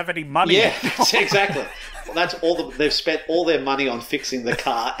they don't have any money? Yeah, exactly. Well, that's they've spent all their money on fixing the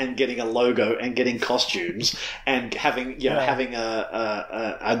car and getting a logo and getting costumes and having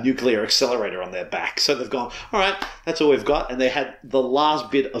a nuclear accelerator on their back. So they've gone, all right, that's all we've got. And they had the last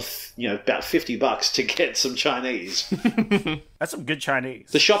bit of about $50 to get some Chinese. That's some good Chinese.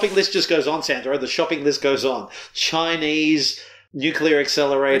 The shopping list just goes on, Sandro. The shopping list goes on. Chinese nuclear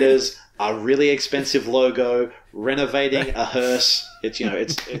accelerators, a really expensive logo, renovating a hearse.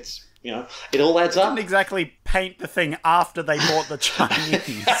 It all adds up. Didn't exactly paint the thing after they bought the Chinese.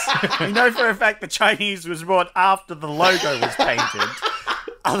 We know for a fact the Chinese was bought after the logo was painted.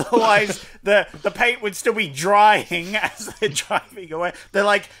 Otherwise, the paint would still be drying as they're driving away. They're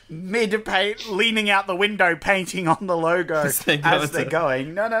like mid-paint, leaning out the window, painting on the logo as they're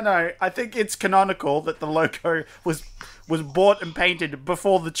going. No. I think it's canonical that the logo was bought and painted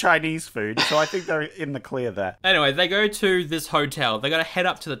before the Chinese food, so I think they're in the clear there. Anyway, they go to this hotel. They got to head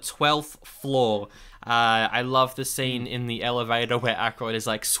up to the 12th floor. I love the scene in the elevator where Aykroyd is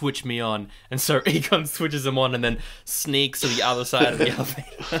like, switch me on. And so Egon switches him on and then sneaks to the other side of the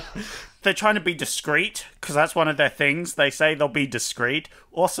elevator. They're trying to be discreet, because that's one of their things. They say they'll be discreet.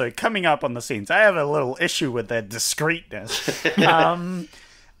 Also, coming up on the scenes, I have a little issue with their discreetness. Because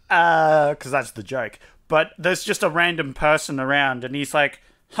that's the joke. But there's just a random person around, and he's like,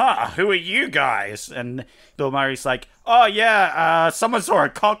 who are you guys? And Bill Murray's like, oh yeah, someone saw a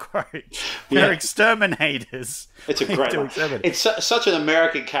cockroach. They're exterminators. It's a great one. It's such an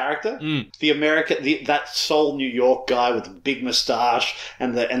American character. That sole New York guy with the big moustache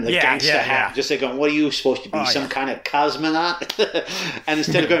and the gangster hat. Just they're going, what are you supposed to be? Some kind of cosmonaut? And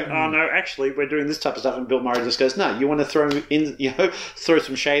instead of going, oh no, actually we're doing this type of stuff, and Bill Murray just goes, no, you want to throw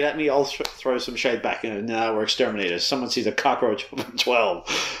some shade at me? I'll throw some shade back. No, we're exterminators. Someone sees a cockroach on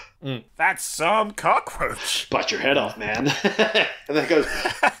 12. That's some cockroach. Bite your head off, man. And then it goes,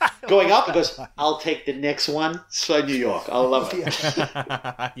 going up, it goes, I'll take the next one. So New York. I love it.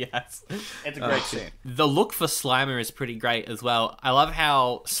 Yes. It's a great scene. The look for Slimer is pretty great as well. I love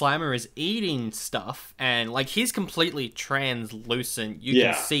how Slimer is eating stuff and like he's completely translucent. You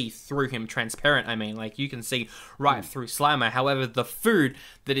can see through him, transparent, I mean. Like you can see right through Slimer. However, the food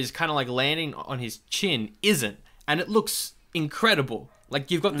that is kind of like landing on his chin isn't. And it looks incredible. Like,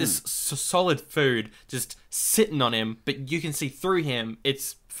 you've got this solid food just sitting on him, but you can see through him.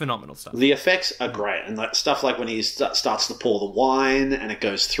 It's phenomenal stuff. The effects are great, and like stuff like when he starts to pour the wine and it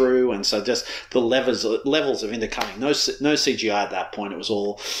goes through, and so just the levels of intercutting. No CGI at that point. It was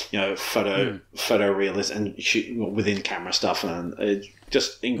all photo realist and within camera stuff, and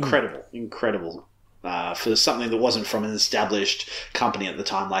just incredible. For something that wasn't from an established company at the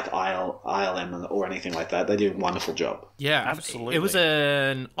time, like ILM or anything like that, they did a wonderful job. Yeah, absolutely. It was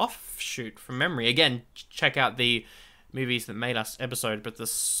an offshoot from memory. Again, check out the Movies That Made Us episode, but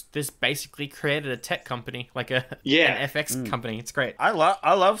this basically created a tech company, like an FX company. It's great. I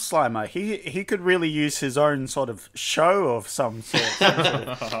love Slimer. He could really use his own sort of show of some sort.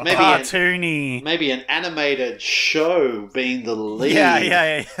 Maybe cartoony. Maybe an animated show being the lead.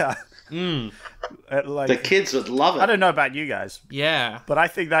 Yeah. Like, the kids would love it. I don't know about you guys. Yeah. But I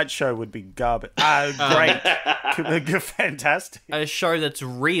think that show would be garbage. Great. Fantastic. A show that's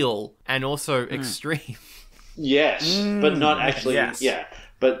real and also extreme. Yes, but not actually. Yes. Yeah,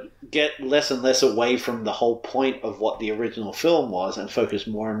 but get less and less away from the whole point of what the original film was and focus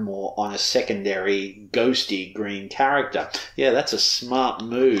more and more on a secondary ghosty green character. Yeah, that's a smart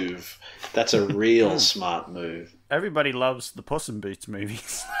move. That's a real smart move. Everybody loves the Puss in Boots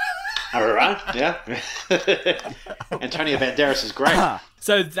movies. All right, yeah. Antonio Banderas is great.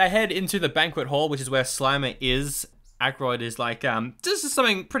 So they head into the banquet hall, which is where Slimer is. Aykroyd is like, this is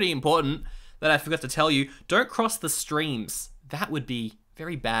something pretty important that I forgot to tell you. Don't cross the streams. That would be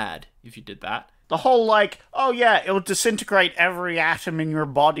very bad if you did that. The whole it'll disintegrate every atom in your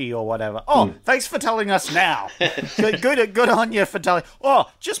body or whatever. Oh, thanks for telling us now. Good on you for telling.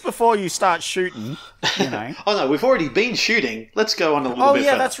 Oh, just before you start shooting, Oh no, we've already been shooting. Let's go on a little bit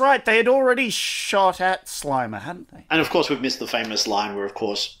further. That's right. They had already shot at Slimer, hadn't they? And of course, we've missed the famous line where, of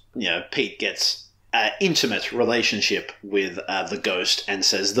course, Pete gets an intimate relationship with the ghost and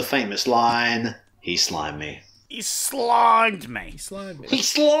says the famous line, "He slimed me." He slimed me. He slimed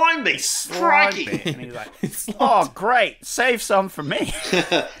me. Crikey. And he's like, oh, great. Save some for me.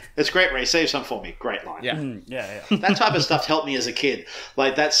 It's great, Ray. Save some for me. Great line. Yeah. Yeah. That type of stuff helped me as a kid.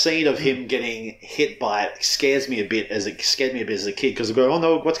 Like that scene of him getting hit by it scared me a bit as a kid, because I go, oh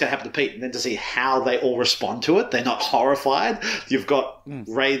no, what's going to happen to Pete? And then to see how they all respond to it, they're not horrified. You've got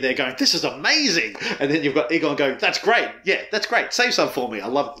Ray there going, this is amazing. And then you've got Egon going, that's great. Yeah, that's great. Save some for me. I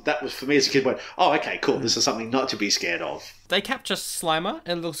love that. Was for me as a kid. Went, oh, okay, cool. This is something not to be scared of. They capture Slimer.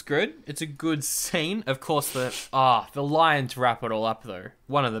 It looks good. It's a good scene. Of course, the line to wrap it all up, though.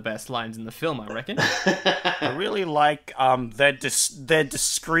 One of the best lines in the film, I reckon. I really like their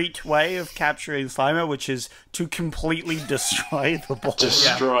discreet way of capturing Slimer, which is to completely destroy the ball.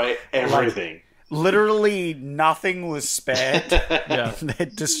 Destroy everything. Literally nothing was spared in their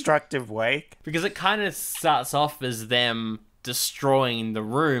destructive way. Because it kind of starts off as them destroying the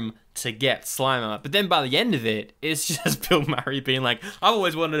room to get Slimer, but then by the end of it, it's just Bill Murray being like, I've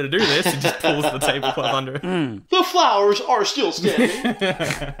always wanted to do this, and just pulls the tablecloth under it. The flowers are still standing.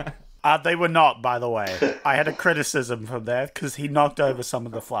 They were not, by the way. I had a criticism from there, because he knocked over some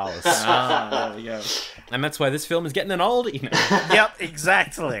of the flowers. There we go. And that's why this film is getting an oldie now. Yep,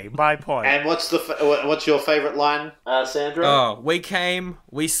 exactly. My point. And what's your favourite line, Sandra? Oh, we came,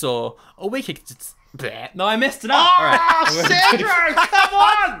 we saw, we kicked... No, I messed it up. Oh, all right. Sandro, come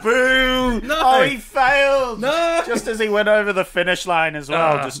on! Boo! No. Oh, he failed! No! Just as he went over the finish line as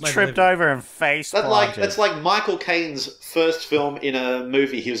well. Just tripped over and face planted. That's like Michael Caine's first film in a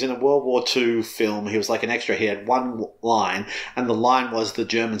movie. He was in a World War II film. He was like an extra. He had one line, and the line was, the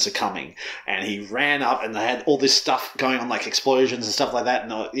Germans are coming. And he ran up, and they had all this stuff going on, like explosions and stuff like that.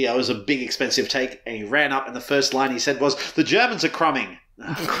 And it was a big, expensive take. And he ran up, and the first line he said was, the Germans are crumbing.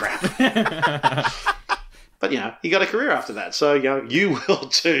 Oh, crap. But, he got a career after that. So, you will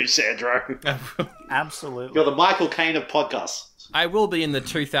too, Sandro. Absolutely. You're the Michael Caine of podcasts. I will be in the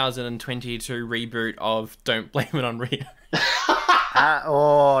 2022 reboot of Don't Blame It on Rio.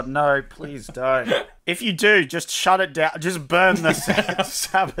 Oh, no, please don't. If you do, just shut it down. Just burn the set.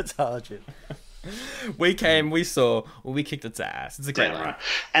 Sabotage it. We came, we saw, we kicked its ass. It's a great line. Right.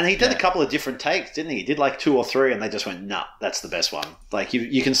 And he did a couple of different takes, didn't he? He did like 2 or 3, and they just went, nah, that's the best one. Like,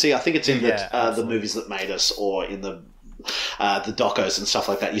 you can see, I think it's in the Movies That Made Us, or in the docos and stuff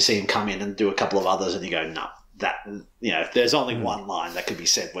like that. You see him come in and do a couple of others, and you go, nah, that, there's only one line that could be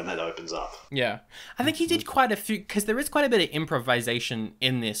said when that opens up. Yeah. I think he did quite a few, because there is quite a bit of improvisation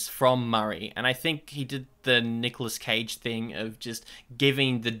in this from Murray, and I think he did the Nicolas Cage thing of just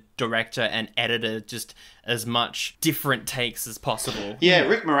giving the director and editor just as much different takes as possible. Yeah,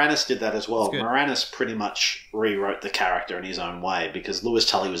 Rick Moranis did that as well. Moranis pretty much rewrote the character in his own way, because Lewis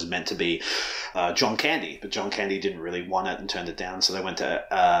Tully was meant to be John Candy, but John Candy didn't really want it and turned it down, so they went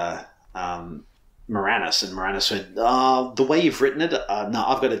to Moranis, and Moranis said, the way you've written it, no,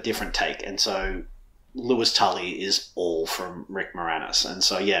 I've got a different take. And so Lewis Tully is all from Rick Moranis. And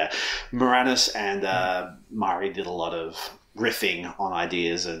so, yeah, Moranis and Murray did a lot of riffing on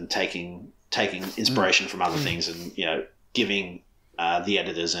ideas and taking inspiration from other things, and, giving the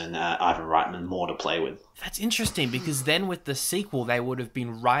editors and Ivan Reitman more to play with. That's interesting, because then with the sequel, they would have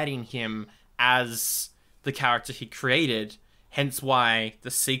been writing him as the character he created. Hence why the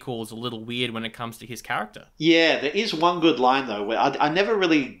sequel is a little weird when it comes to his character. Yeah, there is one good line, though, where I never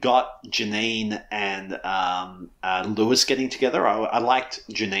really got Janine and Lewis getting together. I liked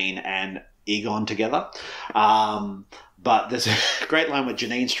Janine and Egon together. But there's a great line where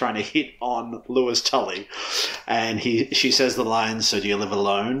Janine's trying to hit on Lewis Tully, and she says the line, "So do you live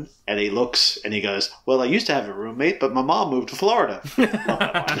alone?" And he looks and he goes, "Well, I used to have a roommate, but my mom moved to Florida." Love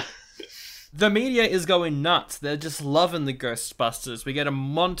that line. The media is going nuts. They're just loving the Ghostbusters. We get a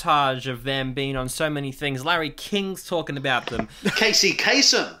montage of them being on so many things. Larry King's talking about them. Casey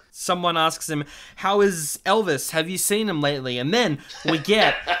Kasem. Someone asks him, "How is Elvis? Have you seen him lately?" And then we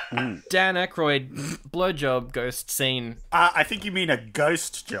get Dan Aykroyd blowjob ghost scene. I think you mean a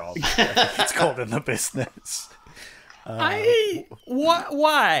ghost job. It's called in the business. Why?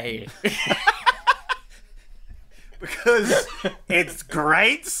 Because it's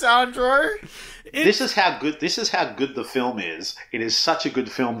great, Sandro. This is how good the film is. It is such a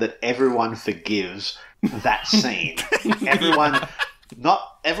good film that everyone forgives that scene. Everyone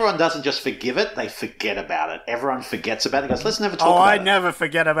doesn't just forgive it; they forget about it. Everyone forgets about it. Goes, let's never talk about it. I never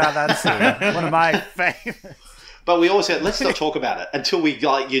forget about that scene. One of my favorites. But we always said, let's not talk about it until you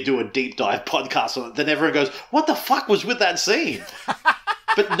do a deep dive podcast on it. Then everyone goes, "What the fuck was with that scene?"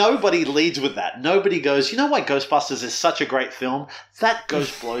 But nobody leads with that. Nobody goes, "You know why Ghostbusters is such a great film? That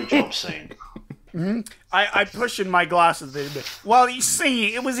ghost blowjob scene." Mm-hmm. I push in my glasses a bit. Well, you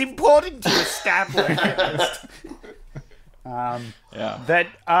see, it was important to establish that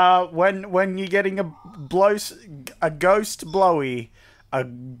when you're getting a ghost blowy, a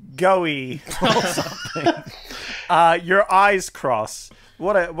goey or something, your eyes cross.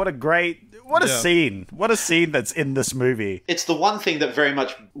 What a great. What a scene. What a scene that's in this movie. It's the one thing that very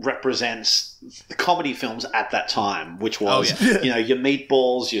much represents the comedy films at that time, which was, your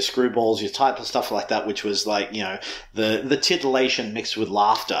meatballs, your screwballs, your type of stuff like that, which was like, the titillation mixed with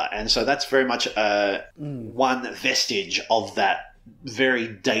laughter. And so that's very much one vestige of that very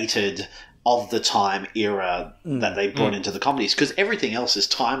dated of the time era that they brought into the comedies, because everything else is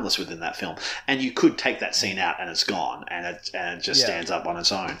timeless within that film, and you could take that scene out and it's gone, and it just stands up on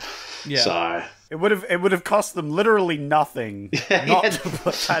its own. Yeah. So it would have cost them literally nothing not to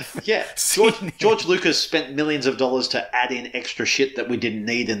put that. Yeah, George Lucas spent millions of dollars to add in extra shit that we didn't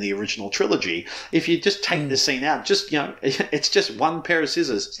need in the original trilogy. If you just take the scene out, it's just one pair of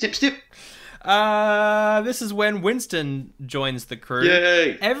scissors, snip snip. This is when Winston joins the crew.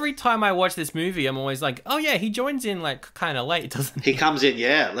 Yay! Every time I watch this movie, I'm always like, oh yeah, he joins in like kind of late, doesn't he? He comes in,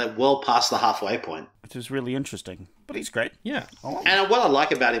 like well past the halfway point. Which is really interesting. But he's great. Yeah. And what I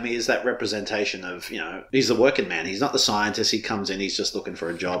like about him is that representation of, he's the working man. He's not the scientist. He comes in, he's just looking for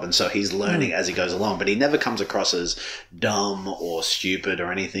a job. And so he's learning as he goes along. But he never comes across as dumb or stupid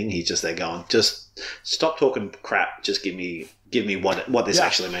or anything. He's just there going, just stop talking crap. Just give me what this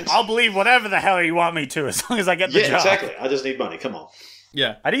actually means. I'll believe whatever the hell you want me to, as long as I get the job. Yeah, exactly. I just need money. Come on.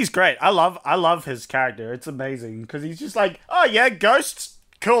 Yeah. And he's great. I love his character. It's amazing. Because he's just like, oh yeah, ghosts.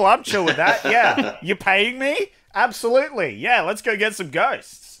 Cool, I'm chill with that. Yeah. You paying me? Absolutely. Yeah, let's go get some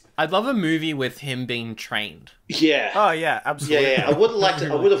ghosts. I'd love a movie with him being trained. Yeah. Oh yeah, absolutely. Yeah. I would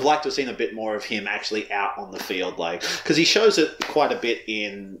have liked to have seen a bit more of him actually out on the field, because he shows it quite a bit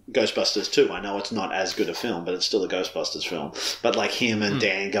in Ghostbusters 2. I know it's not as good a film, but it's still a Ghostbusters film. But like him and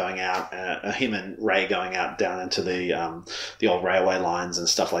Dan going out, him and Ray going out down into the old railway lines and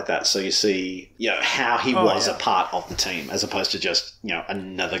stuff like that. So you see, how he was a part of the team as opposed to just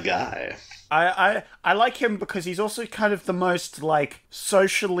another guy. I like him because he's also kind of the most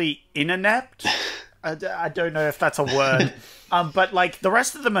socially inept. I don't know if that's a word, but the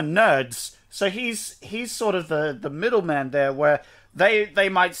rest of them are nerds. So he's sort of the middleman there, where they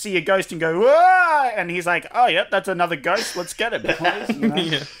might see a ghost and go, "Whoa!" and he's like, "Oh, yep, that's another ghost. Let's get it, boys."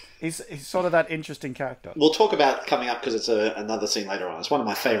 Yeah. He's sort of that interesting character. We'll talk about coming up because it's another scene later on. It's one of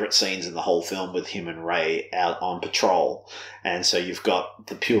my favourite scenes in the whole film with him and Ray out on patrol. And so you've got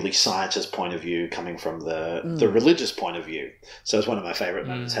the purely scientist point of view coming from the religious point of view. So it's one of my favourite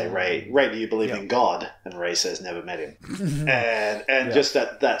moments. Hey, Ray, do you believe in God? And Ray says, never met him. and just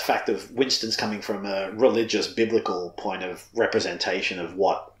that fact of Winston's coming from a religious, biblical point of representation of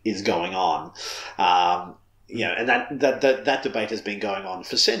what is going on. And that debate has been going on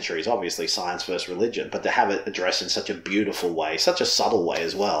for centuries, obviously science versus religion, but to have it addressed in such a beautiful way, such a subtle way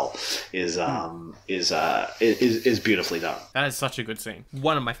as well, is beautifully done. That is such a good scene.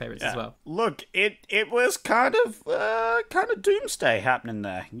 One of my favorites as well. Look, it was kind of doomsday happening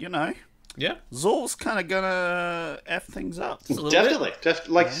there, you know? Yeah. Zor's kind of gonna F things up. Definitely.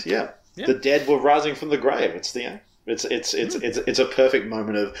 The dead were rising from the grave. It's a perfect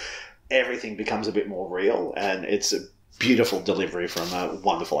moment of everything becomes a bit more real, and it's a beautiful delivery from a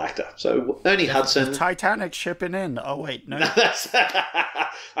wonderful actor. So Ernie Hudson, Titanic shipping in. Oh wait, no, that's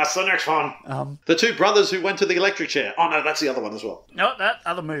the next one. The two brothers who went to the electric chair. Oh no, that's the other one as well. No, that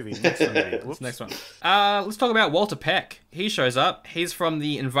other movie. Next one. Let's talk about Walter Peck. He shows up. He's from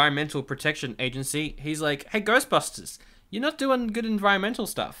the Environmental Protection Agency. He's like, "Hey, Ghostbusters, you're not doing good environmental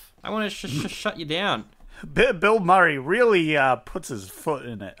stuff. I want to shut you down." Bill Murray really puts his foot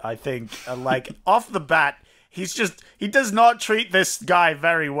in it, I think. Off the bat, he does not treat this guy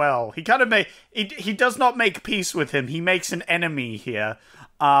very well. He kind of he does not make peace with him. He makes an enemy here.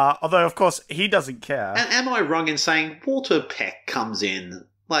 Although, of course, he doesn't care. And am I wrong in saying Walter Peck comes in,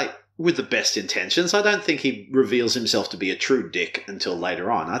 with the best intentions? I don't think he reveals himself to be a true dick until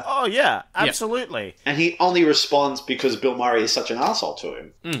later on. Oh, yeah, absolutely. Yeah. And he only responds because Bill Murray is such an arsehole to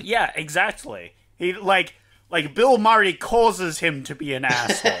him. Yeah, exactly. He, Bill Murray causes him to be an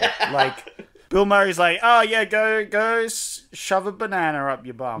asshole. Bill Murray's like, oh, yeah, go shove a banana up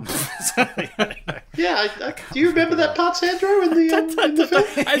your bum. Yeah, do you remember that part, Sandro, in the film?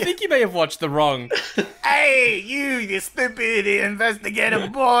 I think you may have watched the wrong. Hey, you stupid investigator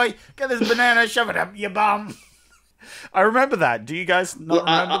boy. Get this banana, shove it up your bum. I remember that. Do you guys not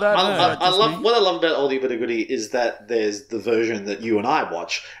remember that? What I love about Oldie But a Goodie is that there's the version that you and I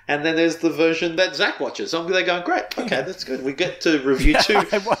watch, and then there's the version that Zach watches. So they're going, great, okay, that's good. We get to review two.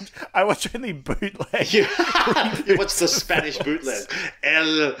 I watch only bootleg. You watch the Spanish bootleg.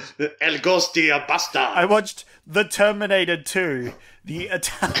 El Ghostia Basta. I watched The Terminator 2. The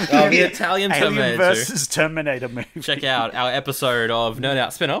Italian Terminator Alien versus Terminator movie. Check out our episode of No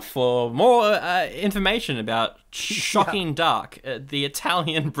Doubt Spinoff for more information about Shocking Dark, the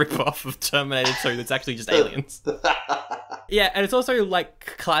Italian ripoff of Terminator 2 that's actually just aliens. Yeah, and it's also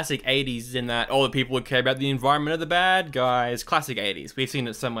classic 80s in that all the people would care about the environment of the bad guys. Classic 80s. We've seen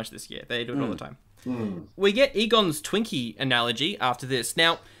it so much this year. They do it all the time. We get Egon's Twinkie analogy after this.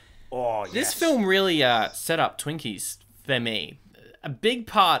 Now, this film really set up Twinkies for me. A big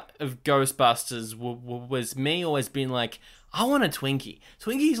part of Ghostbusters was me always being like, I want a Twinkie.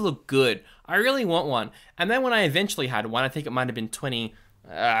 Twinkies look good. I really want one. And then when I eventually had one, I think it might have been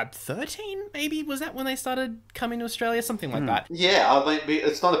 2013, maybe? Was that when they started coming to Australia? Something like that. Yeah, I mean,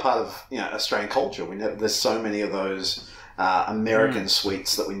 it's not a part of Australian culture. There's so many of those American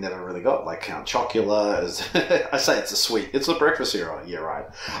sweets that we never really got, like Count Chocula. I say it's a sweet. It's a breakfast cereal. Yeah, right.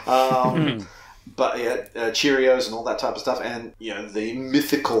 But Cheerios and all that type of stuff, and the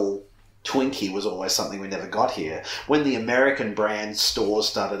mythical Twinkie was always something we never got here. When the American brand stores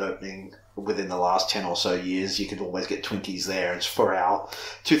started opening within the last 10 or so years, you could always get Twinkies there. And for our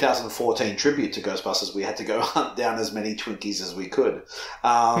 2014 tribute to Ghostbusters, we had to go hunt down as many Twinkies as we could.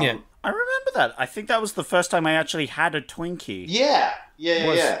 I remember that. I think that was the first time I actually had a Twinkie. Yeah.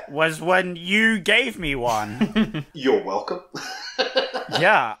 Was when you gave me one. You're welcome.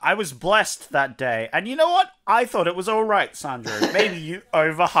 Yeah, I was blessed that day. And you know what? I thought it was all right, Sandro. Maybe you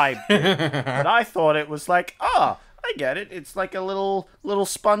overhyped it. But I thought it was I get it. It's like a little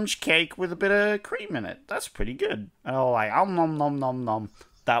sponge cake with a bit of cream in it. That's pretty good. Oh, nom nom nom nom.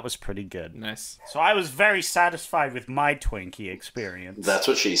 That was pretty good. Nice. So I was very satisfied with my Twinkie experience. That's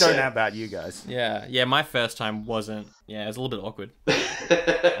what she said. Don't know about you guys. Yeah, my first time wasn't. Yeah, it was a little bit awkward.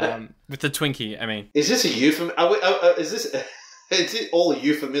 With the Twinkie, I mean. Is this a euphemism? Is it all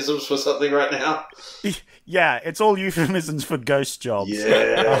euphemisms for something right now? Yeah, it's all euphemisms for ghost jobs.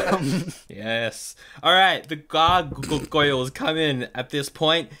 Yeah. Yes. All right, the gargoyles come in at this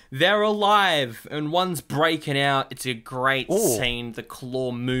point. They're alive, and one's breaking out. It's a great scene. The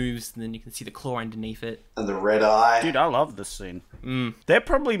claw moves, and then you can see the claw underneath it. And the red eye. Dude, I love this scene. They're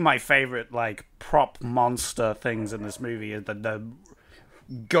probably my favorite, prop monster things in this movie. The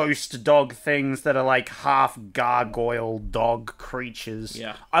ghost dog things that are like half gargoyle dog creatures.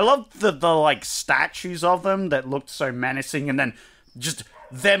 Yeah. I love the like statues of them that looked so menacing, and then just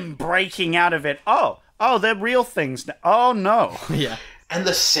them breaking out of it. Oh, they're real things. Oh no. Yeah. And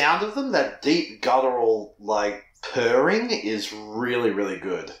the sound of them, that deep guttural like purring, is really, really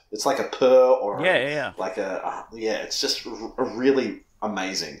good. It's like a purr or like it's just really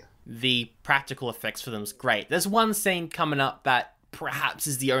amazing. The practical effects for them is great. There's one scene coming up that perhaps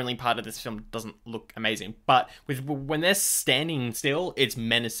is the only part of this film that doesn't look amazing, but when they're standing still, it's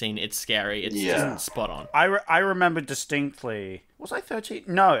menacing, it's scary, it's just spot on. I remember distinctly. Was I 13?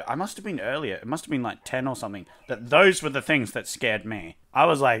 No, I must have been earlier. It must have been like 10 or something. That those were the things that scared me. I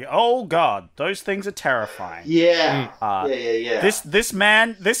was like, oh god, those things are terrifying. Yeah.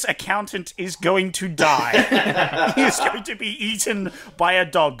 This accountant is going to die. He is going to be eaten by a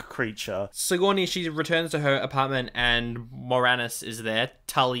dog creature. Sigourney, she returns to her apartment and Moranis is there,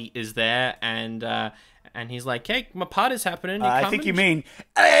 Tully is there, and he's like, hey, my party's happening. I think you mean,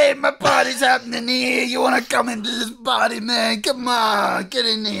 Hey, my party's happening here. You want to come into this party, man? Come on, get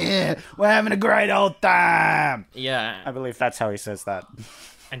in here. we're having a great old time. Yeah. I believe that's how he says that.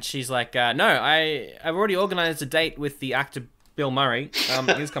 And she's like, no, I've already organized a date with the actor Bill Murray.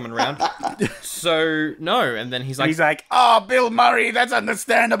 He's coming around. So, no. And then he's like, oh, Bill Murray, that's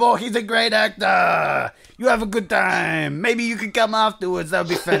understandable. He's a great actor. You have a good time. Maybe you could come afterwards. That would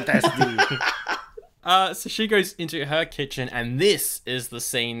be fantastic. So she goes into her kitchen, and this is the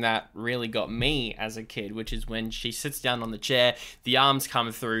scene that really got me as a kid, which is when she sits down on the chair, the arms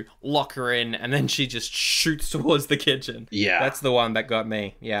come through, lock her in, and then she just shoots towards the kitchen. Yeah. That's the one that got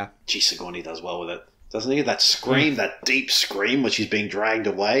me, yeah. Gee, Sigourney does well with it. Doesn't he? That scream, that deep scream when she's being dragged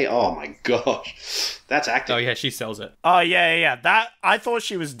away. Oh my gosh. That's acting. Oh yeah, she sells it. Oh, yeah. That, I thought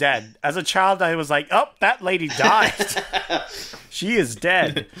she was dead. As a child, I was like, oh, that lady died. She is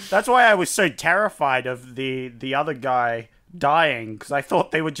dead. That's why I was so terrified of the other guy dying, because I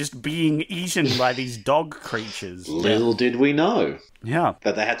thought they were just being eaten by these dog creatures. Little did we know. Yeah.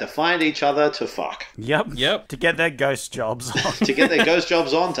 That they had to find each other to fuck. Yep. To get their ghost jobs on. To get their ghost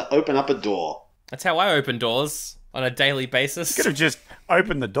jobs on, to open up a door. That's how I open doors on a daily basis. Could have just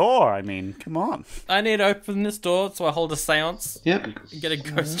opened the door. I mean, come on. I need to open this door, so I hold a seance. Yep. Get a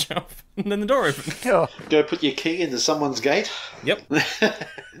ghost job, and then the door opens. Yeah. Go put your key into someone's gate. Yep.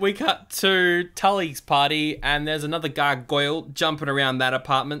 We cut to Tully's party, and there's another gargoyle jumping around that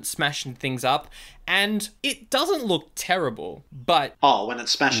apartment, smashing things up. And it doesn't look terrible, but... Oh, when it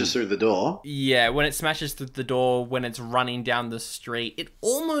smashes through the door. Yeah, when it smashes through the door, when it's running down the street, it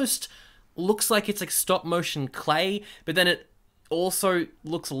almost looks like it's like stop motion clay, but then it also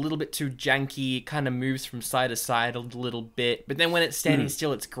looks a little bit too janky. It kind of moves from side to side a little bit, but then when it's standing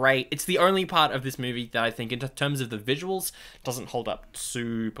still, it's great. It's the only part of this movie that I think, in terms of the visuals, doesn't hold up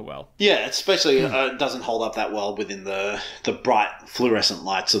super well. Yeah, especially it doesn't hold up that well within the bright fluorescent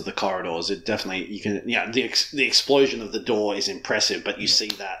lights of the corridors. It definitely, you can, the explosion of the door is impressive, but you see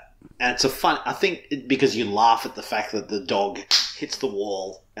that. And it's I think because you laugh at the fact that the dog hits the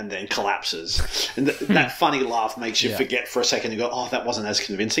wall and then collapses. And that funny laugh makes you forget for a second. You go, oh, that wasn't as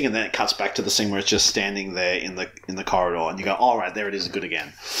convincing. And then it cuts back to the scene where it's just standing there in the corridor. And you go, all right, there it is, good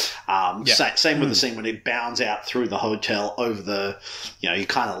again. Same with the scene when it bounds out through the hotel over the, you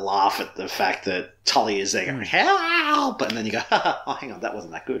kind of laugh at the fact that Tully is there going, help! And then you go, oh, hang on, that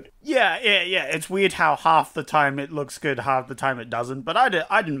wasn't that good. Yeah. It's weird how half the time it looks good, half the time it doesn't. But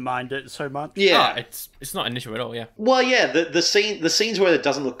I didn't mind it so much. Yeah. Oh, it's not an issue at all, yeah. Well, yeah, the scenes where it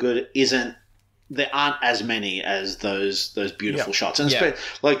doesn't look good there aren't as many as those beautiful shots. And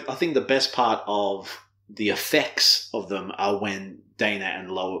I think the best part of the effects of them are when Dana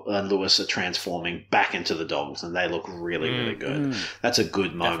and Lewis are transforming back into the dogs, and they look really, really good. That's a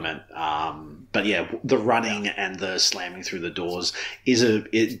good moment. But yeah, the running and the slamming through the doors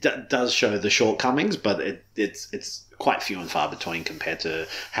does show the shortcomings, but it's quite few and far between compared to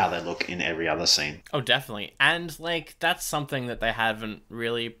how they look in every other scene. Oh, definitely. And, that's something that they haven't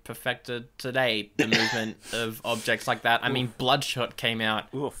really perfected today, the movement of objects like that. I mean, Bloodshot came out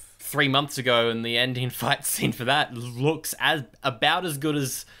 3 months ago, and the ending fight scene for that looks about as good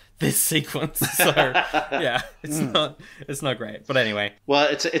as this sequence. So, yeah, it's not great. But anyway. Well,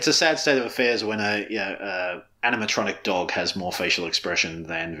 it's a sad state of affairs when a animatronic dog has more facial expression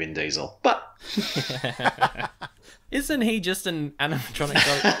than Vin Diesel. But... Isn't he just an animatronic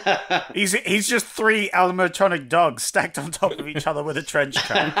dog? He's just 3 animatronic dogs stacked on top of each other with a trench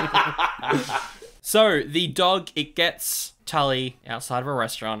coat. So, the dog, it gets Tully outside of a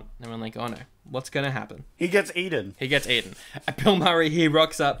restaurant, and we're like, oh no, what's going to happen? He gets eaten. Bill Murray, he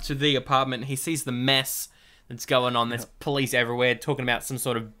rocks up to the apartment, he sees the mess that's going on. There's police everywhere talking about some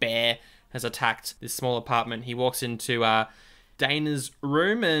sort of bear has attacked this small apartment. He walks into Dana's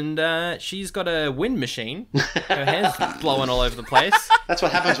room and she's got a wind machine. Her hair's blowing all over the place. That's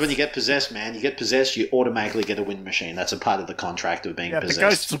what happens when you get possessed, man. You get possessed, you automatically get a wind machine. That's a part of the contract of being possessed. The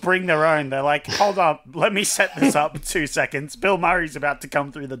ghosts bring their own. They're like, hold up, let me set this up 2 seconds. Bill Murray's about to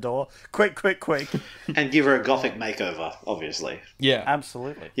come through the door. Quick. And give her a gothic makeover, obviously. Yeah.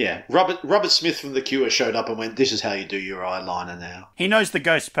 Absolutely. Yeah. Robert Smith from The Cure showed up and went, this is how you do your eyeliner now. He knows the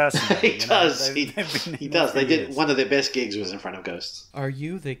ghost personally. He does. He does. They did. One of their best gigs was in front of ghosts. Are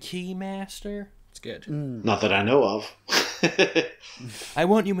you the key master? It's good. Not that I know of. I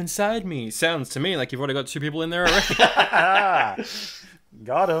want you inside me. Sounds to me like you've already got 2 people in there already.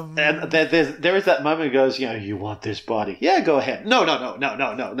 Got him. And there is that moment he goes, you want this body. Yeah, go ahead. No,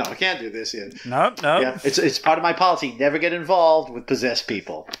 I can't do this yet. No. Yeah, it's part of my policy. Never get involved with possessed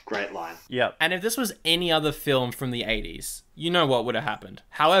people. Great line. Yep. And if this was any other film from the 80s, you know what would have happened.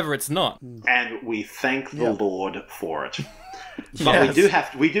 However, it's not. And we thank the Lord for it. But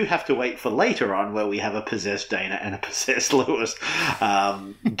we do have to wait for later on where we have a possessed Dana and a possessed Lewis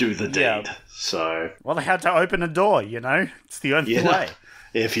do the deed. So well, they had to open a door, It's the only way.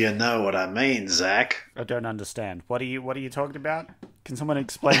 If you know what I mean, Zach. I don't understand. What are you talking about? Can someone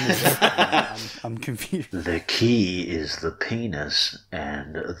explain this? I'm confused. The key is the penis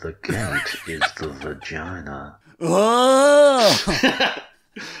and the gate is the vagina. Oh!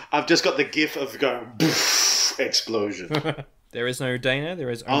 I've just got the gif of going explosion. There is no Dana, there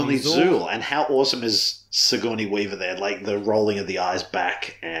is only Zool. And how awesome is Sigourney Weaver there? Like the rolling of the eyes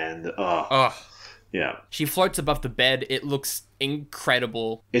back and yeah. She floats above the bed. It looks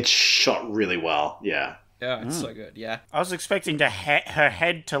incredible. It's shot really well. Yeah. Yeah, it's so good. Yeah. I was expecting her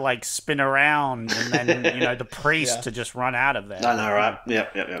head to spin around and then the priest to just run out of there. I know, right? Yeah.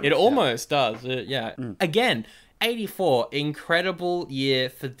 It almost does. Yeah. Again, 84, incredible year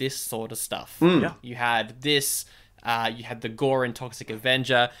for this sort of stuff. Yeah. You had this. You had the Gore and Toxic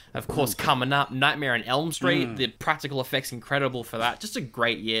Avenger, of course, coming up. Nightmare on Elm Street. The practical effects incredible for that. Just a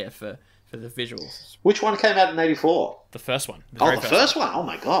great year for the visuals. Which one came out in 84? The first one. The first one? Oh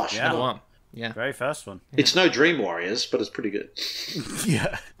my gosh. Yeah. One. Yeah. Very first one. It's no Dream Warriors, but it's pretty good.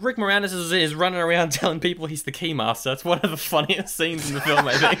 Yeah. Rick Moranis is running around telling people he's the Keymaster. It's one of the funniest scenes in the film,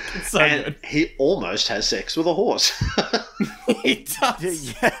 I think. It's so good. He almost has sex with a horse. He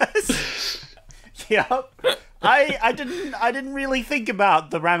does. Yes. Yep. I didn't really think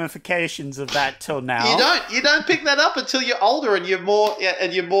about the ramifications of that till now. You don't pick that up until you're older and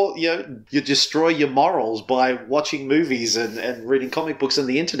you destroy your morals by watching movies and reading comic books and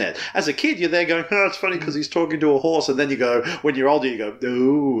the internet. As a kid, you're there going, oh, it's funny because he's talking to a horse, and then you go, when you're older, you go,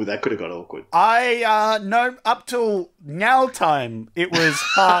 ooh, that could have got awkward. No, up till now time, it was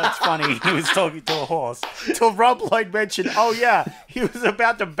it's funny he was talking to a horse. Till Rob Lloyd mentioned, oh yeah, he was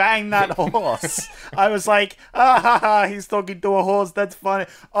about to bang that horse. I was like, he's talking to a horse, that's funny.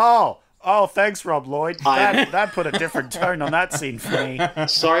 Oh, thanks, Rob Lloyd. That put a different tone on that scene for me.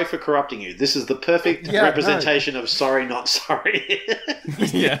 Sorry for corrupting you. This is the perfect representation of sorry, not sorry.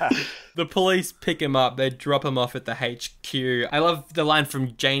 Yeah. The police pick him up. They drop him off at the HQ. I love the line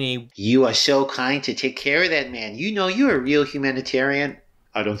from Janie. You are so kind to take care of that man. You're a real humanitarian.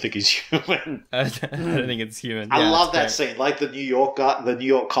 I don't think he's human. I don't think it's human. I love that scene. Like the New York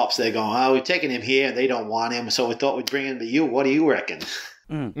cops, they're going, oh, we're taking him here and they don't want him, so we thought we'd bring him to you. What do you reckon?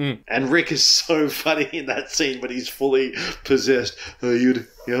 And Rick is so funny in that scene when he's fully possessed. Are you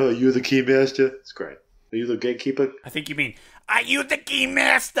the key master? It's great. Are you the gatekeeper? I think you mean, are you the key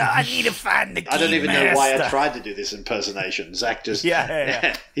master? I need to find the key master. I don't even know why I tried to do this impersonation. Zach just...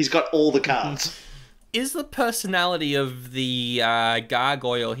 Yeah. He's got all the cards. Is the personality of the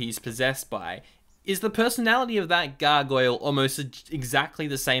gargoyle he's possessed by, is the personality of that gargoyle almost exactly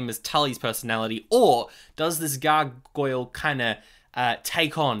the same as Tully's personality? Or does this gargoyle kind of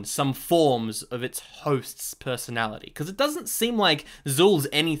take on some forms of its host's personality? Because it doesn't seem like Zool's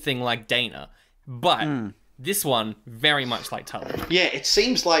anything like Dana, but this one very much like Tully. Yeah, it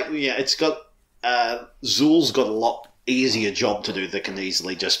seems like it's got Zool's got a lot easier job to do that can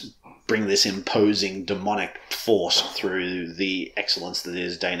easily just bring this imposing demonic force through the excellence that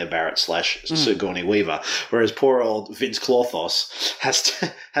is Dana Barrett / Sigourney Weaver, whereas poor old Vince Clorthos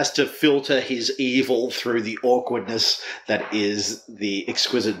has to filter his evil through the awkwardness that is the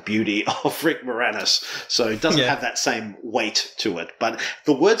exquisite beauty of Rick Moranis. So it doesn't have that same weight to it. But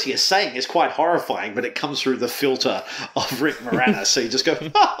the words he is saying is quite horrifying, but it comes through the filter of Rick Moranis. So you just go,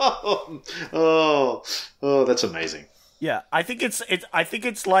 oh, that's amazing. Yeah, I think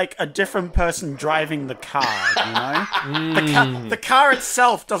it's like a different person driving the car, you know? The car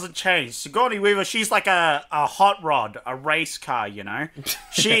itself doesn't change. Sigourney Weaver, she's like a hot rod, a race car, you know?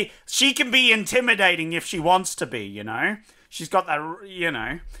 She can be intimidating if she wants to be, you know? She's got that, you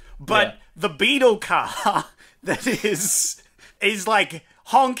know? But the Beetle car that is like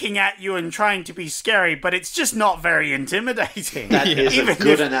honking at you and trying to be scary, but it's just not very intimidating. That is Even a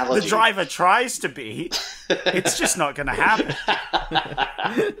good if analogy. the driver tries to be, it's just not going to happen.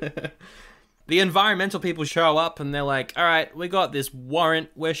 The environmental people show up and they're like, all right, we got this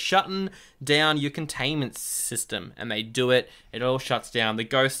warrant. We're shutting down your containment system. And they do it. It all shuts down. The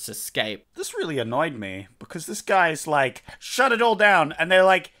ghosts escape. This really annoyed me because this guy's like, shut it all down. And they're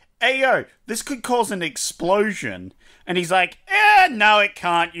like, hey, yo, this could cause an explosion. And he's like, no, it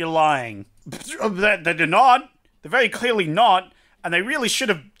can't. You're lying. They're not. They're very clearly not. And they really should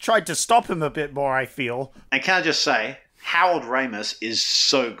have tried to stop him a bit more, I feel. And can I just say, Harold Ramis is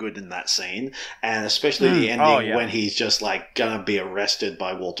so good in that scene, and especially the ending when he's just like gonna be arrested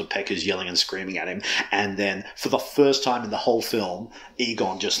by Walter Peck, who's yelling and screaming at him, and then for the first time in the whole film,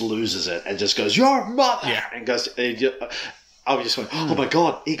 Egon just loses it and just goes, "Your mother!" and goes. I was just going, oh my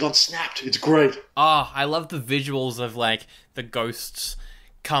god, Egon snapped. It's great. Oh, I love the visuals of like the ghosts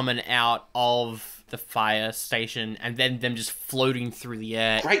coming out of the fire station and then them just floating through the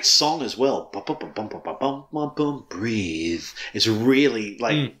air. Great song as well. Breathe. It's really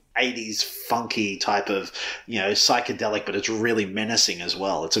like 80s funky type of, you know, psychedelic, but it's really menacing as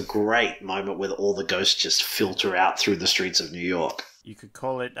well. It's a great moment where all the ghosts just filter out through the streets of New York. You could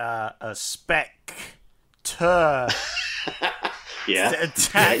call it a specter. Yeah,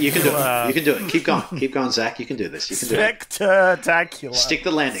 you can do it. You can do it. Keep going, Zach. You can do this. You can do it. Spectacular. Stick the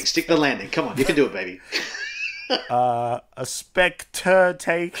landing. Come on, you can do it, baby. A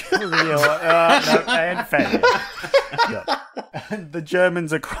spectacular. No, and failure. And the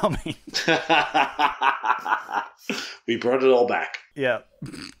Germans are coming. We brought it all back. Yeah.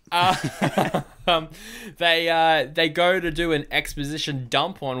 They go to do an exposition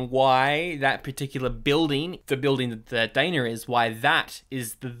dump on why that particular building, the building that Dana is, why that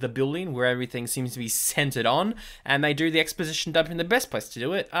is the building where everything seems to be centered on, and they do the exposition dump in the best place to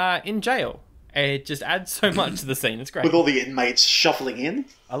do it, in jail. It just adds so much to the scene. It's great. With all the inmates shuffling in.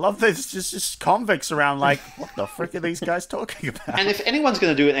 I love there's just convicts around like, what the frick are these guys talking about? And if anyone's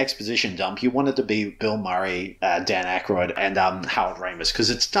going to do an exposition dump, you want it to be Bill Murray, Dan Aykroyd, and Harold Ramis, because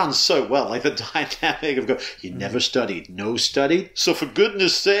it's done so well. Like the dynamic of going, you never studied, no studied? So for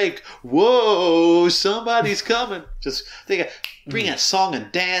goodness sake, whoa, somebody's coming. Just think of bring a song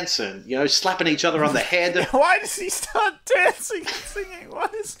and dance and, you know, slapping each other on the head. Why does he start dancing and singing?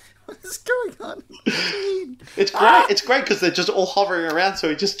 What is going on? It's great. It's great because they're just all hovering around, so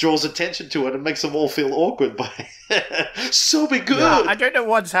he just draws attention to it and makes them all feel awkward. By so be good. Yeah, I don't know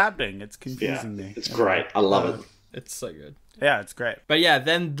what's happening. It's confusing me. It's great. I love it. It's so good. Yeah, it's great. But yeah,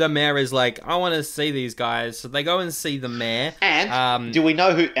 then the mayor is like, I want to see these guys. So they go and see the mayor. And do we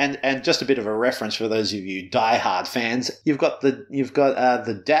know who? And just a bit of a reference for those of you diehard fans. You've got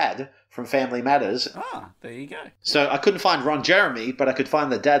the dad from Family Matters. Ah, there you go. So I couldn't find Ron Jeremy, but I could find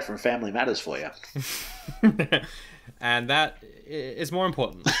the dad from Family Matters for you. And that is more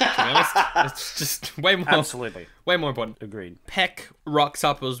important, to be honest. It's just way more... Absolutely. Way more important. Agreed. Peck rocks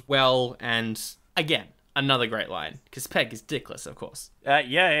up as well, and again, another great line. Because Peck is dickless, of course.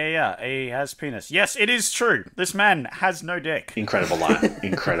 Yeah. He has penis. Yes, it is true. This man has no dick. Incredible line.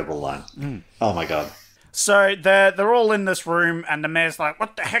 Incredible line. Oh my god. So they're all in this room, and the mayor's like,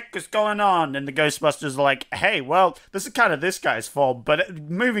 what the heck is going on? And the Ghostbusters are like, hey, well, this is kind of this guy's fault, but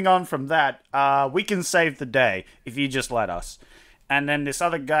moving on from that, we can save the day if you just let us. And then this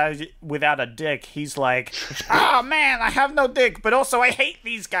other guy without a dick, he's like, oh man, I have no dick, but also I hate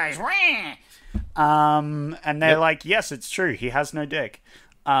these guys. And they're like, yes, it's true, he has no dick.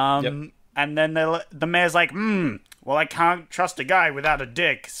 And then the mayor's like, well, I can't trust a guy without a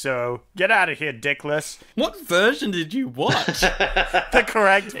dick, so get out of here, dickless. What version did you watch? The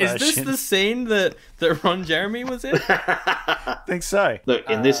correct version. Is this the scene that Ron Jeremy was in? I think so. Look,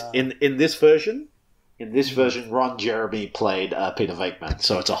 in this version, Ron Jeremy played Peter Venkman,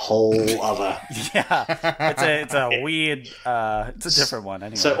 so it's a whole other. Yeah, it's a weird, it's a different one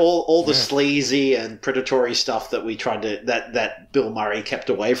anyway. So all the sleazy and predatory stuff that we tried to that Bill Murray kept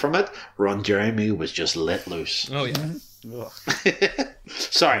away from it, Ron Jeremy was just let loose. Oh yeah.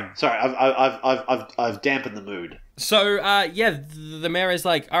 Sorry, I've dampened the mood. So, the mayor is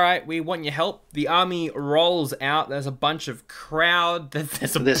like, all right, we want your help. The army rolls out. There's a bunch of crowd.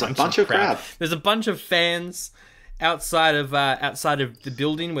 There's a bunch of crowd. There's a bunch of fans. outside of the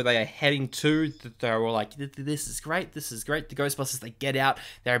building where they are heading to. They're all like, "This is great. This is great." The Ghostbusters, they get out.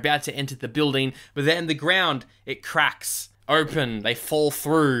 They're about to enter the building, but then the ground, it cracks open. They fall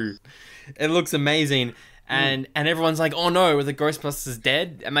through. It looks amazing. And everyone's like, "Oh no, are the Ghostbusters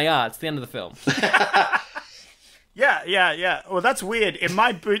dead?" And they are. It's the end of the film. Yeah. Well, that's weird. In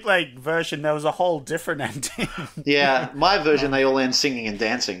my bootleg version, there was a whole different ending. Yeah, my version, they all end singing and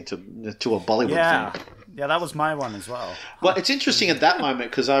dancing to a Bollywood thing. Yeah, that was my one as well. Well, it's interesting at that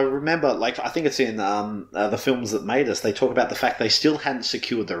moment because I remember, like, I think it's in the films that made us, they talk about the fact they still hadn't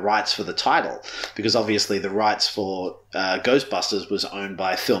secured the rights for the title because obviously the rights for Ghostbusters was owned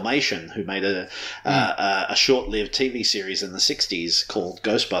by Filmation, who made a short-lived TV series in the 60s called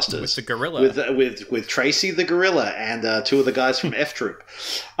Ghostbusters. With the gorilla. With Tracy the gorilla and two of the guys from F Troop.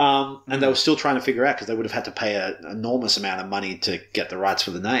 And they were still trying to figure out because they would have had to pay an enormous amount of money to get the rights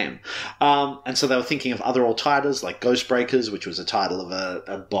for the name. And so they were thinking of other old titles like Ghostbreakers, which was a title of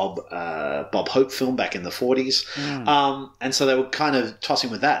a Bob Hope film back in the 40s. And so they were kind of tossing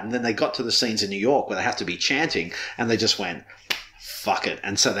with that. And then they got to the scenes in New York where they have to be chanting, and they just went, fuck it.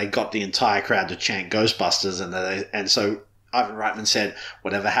 And so they got the entire crowd to chant Ghostbusters, and so Ivan Reitman said,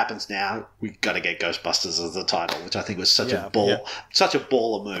 whatever happens now, we got to get Ghostbusters as the title, which I think was such a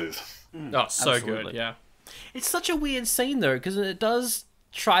baller move. Oh, so Absolutely. good, yeah. It's such a weird scene, though, because it does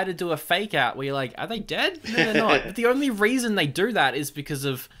try to do a fake out where you're like, are they dead? No, they're not. But the only reason they do that is because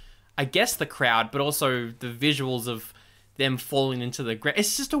of, I guess, the crowd, but also the visuals of them falling into the ground.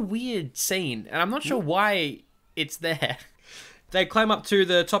 It's just a weird scene, and I'm not sure why it's there. They climb up to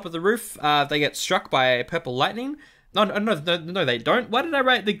the top of the roof. They get struck by purple lightning. No, they don't. Why did I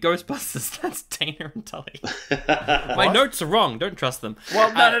write the Ghostbusters? That's Dana and Tully. My notes are wrong. Don't trust them.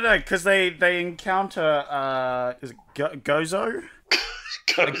 Well, no, because they encounter, is it Gozo?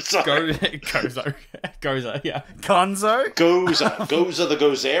 Goza, yeah. Gonzo? Goza the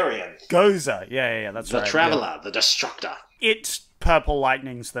Gozerian. Goza, yeah, that's right. The Traveler, the Destructor. It purple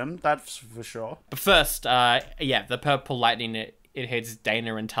lightnings them, that's for sure. But first, the purple lightning, it hits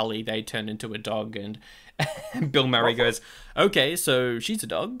Dana and Tully. They turn into a dog, and Bill Murray goes, okay, so she's a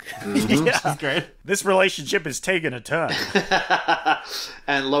dog. Yeah, that's great. This relationship is taking a turn.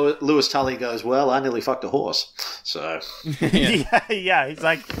 And Lewis Tully goes, well, I nearly fucked a horse. So. yeah, he's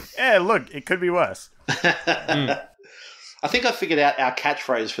like, yeah, look, it could be worse. I think I figured out our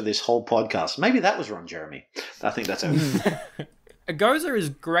catchphrase for this whole podcast. Maybe that was Ron Jeremy. I think that's it. Goza is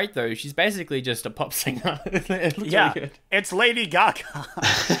great, though. She's basically just a pop singer. It looks really good. It's Lady Gaga.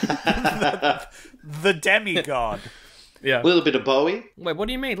 the demigod. Yeah. A little bit of Bowie. Wait, what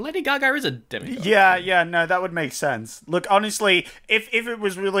do you mean? Lady Gaga is a demigod. Yeah, no, that would make sense. Look, honestly, if it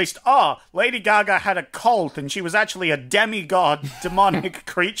was released, Lady Gaga had a cult and she was actually a demigod, demonic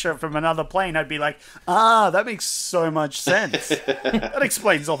creature from another plane, I'd be like, that makes so much sense. That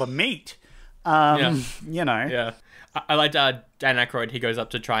explains all the meat. You know. Yeah. I like Dan Aykroyd. He goes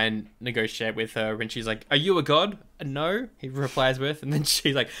up to try and negotiate with her, and she's like, "Are you a god?" No, he replies with, and then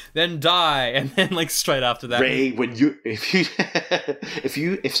she's like, "Then die," and then like straight after that, Ray,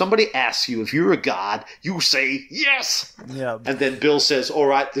 if somebody asks you if you're a god, you say yes. Yeah, and then Bill says, "All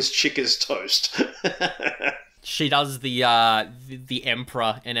right, this chick is toast." She does the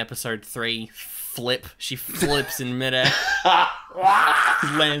Emperor in episode 3 flip. She flips in midair,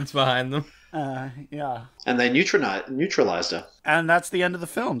 lands behind them. Yeah. And they neutralized her. And that's the end of the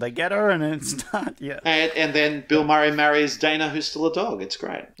film. They get her and it's not, And then Bill Murray marries Dana, who's still a dog. It's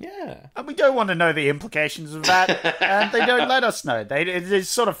great. Yeah. And we don't want to know the implications of that. And they don't let us know. It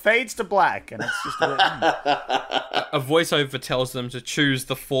sort of fades to black. And it's just a voiceover tells them to choose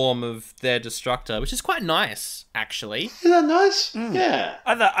the form of their destructor, which is quite nice, actually. Isn't that nice? Yeah.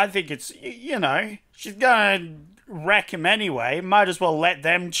 I think it's, she's going to wreck him anyway. Might as well let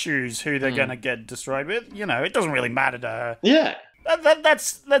them choose who they're going to get destroyed with. It doesn't really matter to her. Yeah.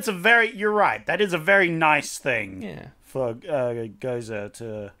 That's a very, you're right. That is a very nice thing for Goza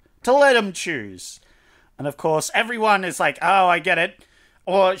to let him choose. And of course, everyone is like, oh, I get it.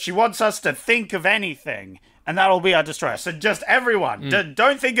 Or she wants us to think of anything. And that'll be our destroyer. So just everyone,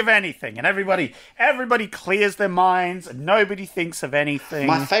 don't think of anything. And everybody clears their minds. And nobody thinks of anything.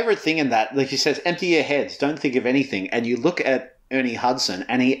 My favourite thing in that, like he says, empty your heads. Don't think of anything. And you look at Ernie Hudson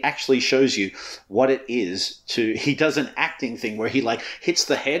and he actually shows you what it is to... He does an acting thing where he hits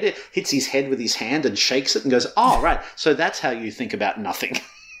his head with his hand and shakes it and goes, oh, right. So that's how you think about nothing.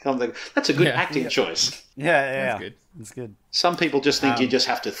 I'm like, that's a good acting choice. Yeah. That's good. It's good. Some people just think you just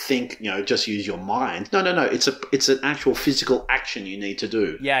have to think, just use your mind. No. It's an actual physical action you need to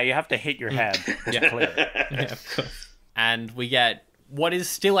do. Yeah, you have to hit your head to clear it. Yeah, of course. And we get what is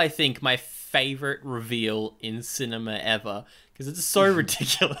still, I think, my favorite reveal in cinema ever because it's so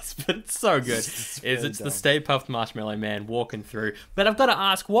ridiculous, but it's so good. It's the Stay Puft Marshmallow Man walking through. But I've got to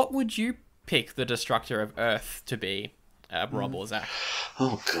ask, what would you pick the Destructor of Earth to be, Rob or Zach?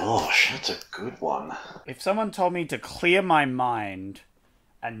 Oh gosh, that's a good one. If someone told me to clear my mind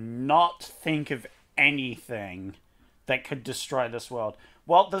and not think of anything that could destroy this world,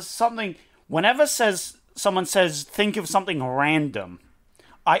 well, there's something. Whenever someone says think of something random,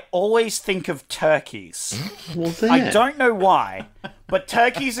 I always think of turkeys. Well, there. I don't know why, but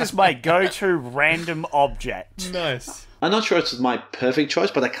turkeys is my go-to random object. Nice. I'm not sure it's my perfect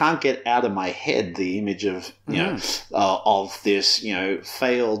choice, but I can't get out of my head the image of of this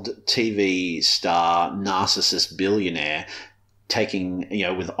failed TV star narcissist billionaire taking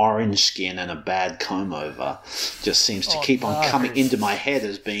with orange skin and a bad comb over. Just seems to keep on coming into my head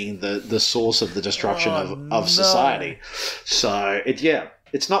as being the source of the destruction of society. So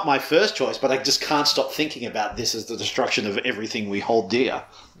it's not my first choice, but I just can't stop thinking about this as the destruction of everything we hold dear.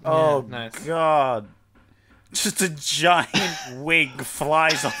 Oh, nice. God. Just a giant wig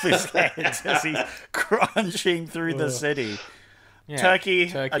flies off his head as he's crunching through the city. Yeah, Turkey,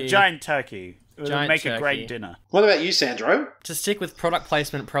 a giant turkey. It would make a great dinner. What about you, Sandro? To stick with product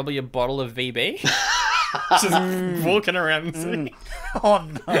placement, probably a bottle of VB. Just walking around the city. Oh,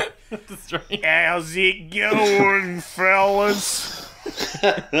 no. Destroying. How's it going, fellas?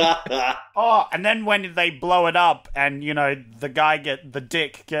 Oh, and then when they blow it up and, the guy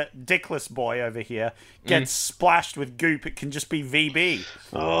dickless boy over here gets splashed with goop, it can just be VB.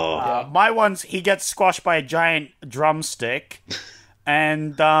 My one's, he gets squashed by a giant drumstick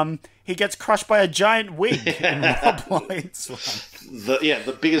and he gets crushed by a giant wig in Rob Lloyd's one.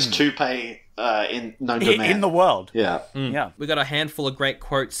 The biggest toupee known to man. In the world. Yeah. Yeah. We got a handful of great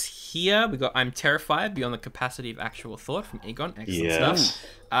quotes here. We got "I'm terrified beyond the capacity of actual thought" from Egon. Excellent stuff.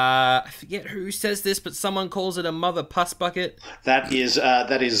 I forget who says this, but someone calls it a mother puss bucket. That is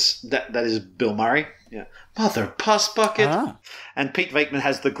Bill Murray. Yeah. Mother puss bucket. And Pete Venkman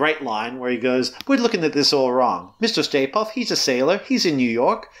has the great line where he goes, "We're looking at this all wrong. Mr. Stay Puft, he's a sailor. He's in New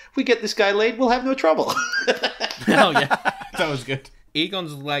York. We get this guy laid, we'll have no trouble." Oh, yeah. That was good.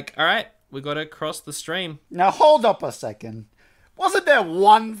 Egon's like, all right, we got to cross the stream. Now, hold up a second. Wasn't there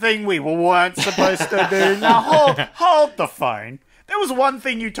one thing we weren't supposed to do? Now, hold the phone. There was one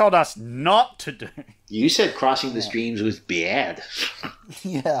thing you told us not to do. You said crossing the streams was bad.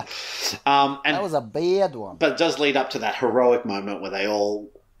 Yeah. And That was a bad one. But it does lead up to that heroic moment where they all,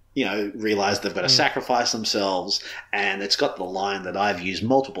 realize they've got to sacrifice themselves. And it's got the line that I've used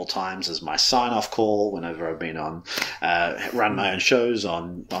multiple times as my sign-off call whenever I've been on, run my own shows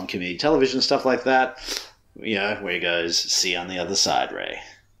on community television, stuff like that. Where he goes, "See you on the other side, Ray."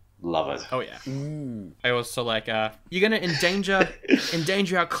 Love it. Oh, yeah. I also like, you're going to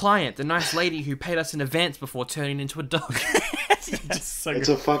endanger our client, the nice lady who paid us in advance before turning into a dog. It's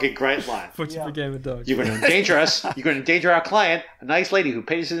a fucking great line. Before she became a dog. You're going to endanger us. You're going to endanger our client, a nice lady who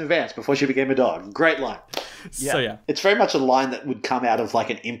paid us in advance before she became a dog. Great line. So, yeah. It's very much a line that would come out of like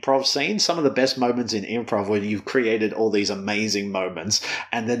an improv scene. Some of the best moments in improv where you've created all these amazing moments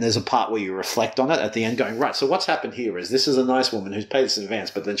and then there's a part where you reflect on it at the end going, right, so what's happened here is this is a nice woman who's paid us in advance,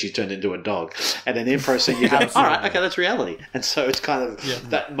 but then she turned into a dog. And an improv scene, you go, all right, okay, that's reality. And so it's kind of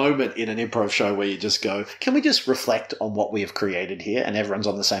that moment in an improv show where you just go, can we just reflect on what we have created here and everyone's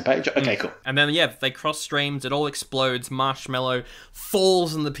on the same page? Okay, cool. And then, they cross streams, it all explodes, marshmallow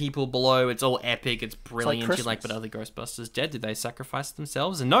falls on the people below, it's all epic, it's brilliant. You're like, but are the Ghostbusters dead? Did they sacrifice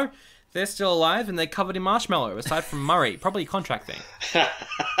themselves? And no, they're still alive and they're covered in marshmallow, aside from Murray. Probably a contract thing.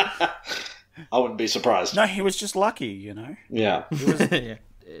 I wouldn't be surprised. No, he was just lucky, Yeah. Yeah.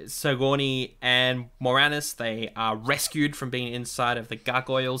 Sigourney and Moranis, they are rescued from being inside of the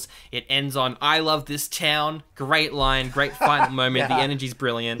gargoyles. It ends on, "I love this town." Great line, great final moment. The energy's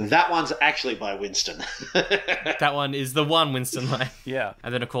brilliant. That one's actually by Winston. That one is the one Winston line. Yeah.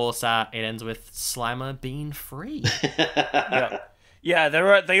 And then, of course, it ends with Slimer being free. Yeah,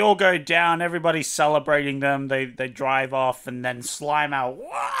 they all go down. Everybody's celebrating them. They drive off, and then Slimer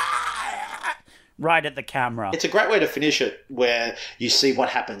right at the camera. It's a great way to finish it, where you see what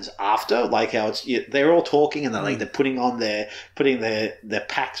happens after, like how they're all talking and they're putting their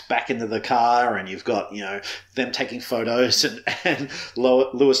packs back into the car, and you've got them taking photos and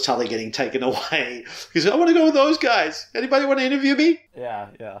Lewis Tully getting taken away. He's like, "I want to go with those guys. Anybody want to interview me?" Yeah.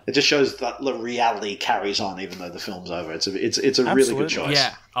 It just shows that the reality carries on even though the film's over. It's a really good choice.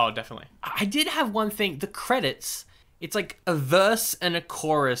 Yeah. Oh, definitely. I did have one thing. The credits. It's like a verse and a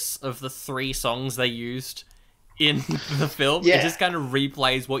chorus of the 3 songs they used in the film. Yeah. It just kind of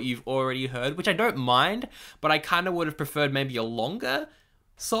replays what you've already heard, which I don't mind, but I kind of would have preferred maybe a longer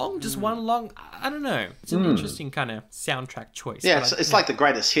song, just one long. I don't know. It's an interesting kind of soundtrack choice. Yeah, but it's like the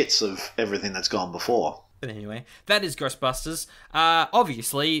greatest hits of everything that's gone before. But anyway, that is Ghostbusters.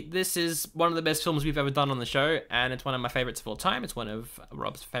 Obviously, this is one of the best films we've ever done on the show, and it's one of my favorites of all time. It's one of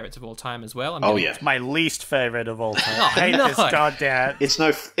Rob's favorites of all time as well. It's my least favorite of all time. I hate this goddamn. It's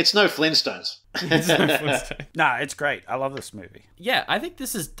no Flintstones. Nah, it's great. I love this movie. Yeah, I think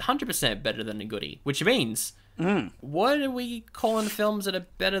this is 100% better than a Goodie, which means what are we calling films that are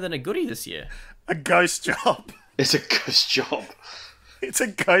better than a Goodie this year? A ghost job. It's a ghost job. It's a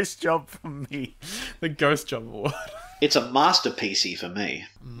ghost job for me. The Ghost Job Award. It's a masterpiece for me.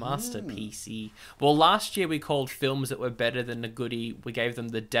 Masterpiece. Well, last year we called films that were better than a Goodie. We gave them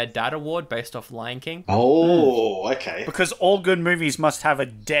the Dead Dad Award based off Lion King. Oh, okay. Because all good movies must have a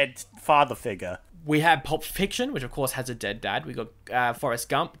dead father figure. We had Pulp Fiction, which of course has a dead dad. We got Forrest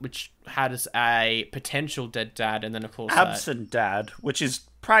Gump, which had a potential dead dad, and then of course absent dad, which is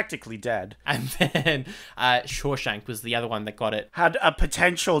practically dead. And then Shawshank was the other one that got it. Had a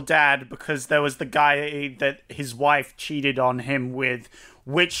potential dad because there was the guy that his wife cheated on him with,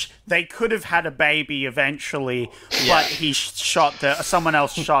 which they could have had a baby eventually, but he someone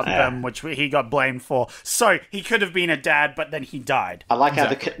else shot them, which he got blamed for. So he could have been a dad, but then he died. I like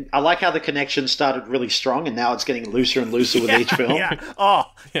how the connection started really strong, and now it's getting looser and looser with each film.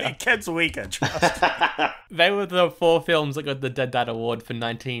 It gets weaker. Trust. They were the 4 films that got the Dead Dad Award for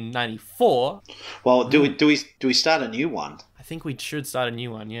 1994. Well, do we start a new one? I think we should start a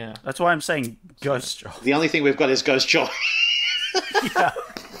new one. Yeah, that's why I'm saying Ghost Job. The only thing we've got is Ghost Job. Yeah.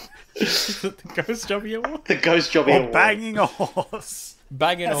 The Ghost Jobby Award? The Ghost Jobby Award. Banging a horse.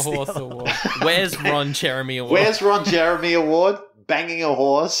 Banging a horse award. Where's Ron Jeremy Award? Where's Ron Jeremy Award? Banging a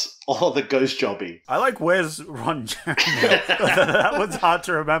horse or the Ghost Jobby? I like Where's Ron Jeremy. That one's hard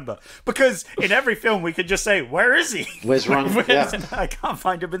to remember. Because in every film we could just say, where is he? Where's Ron? I can't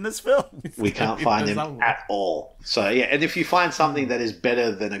find him in this film. We can't find him at all. So yeah, and if you find something that is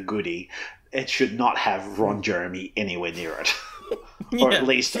better than a Goodie, it should not have Ron Jeremy anywhere near it. Or at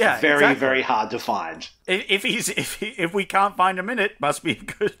least very hard to find. If we can't find him in it, must be a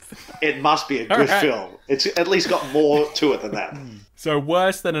good film. It must be a good film. It's at least got more to it than that. So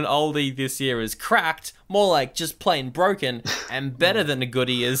worse than an oldie this year is Cracked, more like just plain broken, and better than a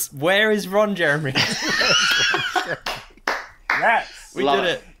Goodie is Where is Ron Jeremy? Yes. We did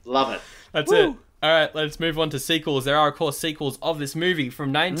it. Love it. That's it. All right, let's move on to sequels. There are, of course, sequels of this movie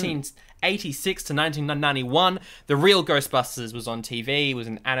from 1986 to 1991. The Real Ghostbusters was on TV. It was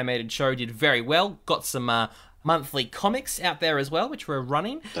an animated show, did very well. Got some monthly comics out there as well, which were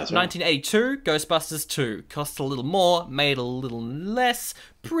running. That's right. 1982, Ghostbusters 2. Cost a little more, made a little less.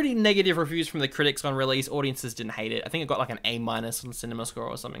 Pretty negative reviews from the critics on release. Audiences didn't hate it. I think it got like an A- on CinemaScore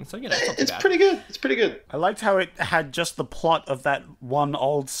or something. So, it's not too bad. Pretty good. It's pretty good. I liked how it had just the plot of that one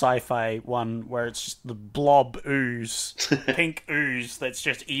old sci-fi one where it's just the blob ooze, pink ooze that's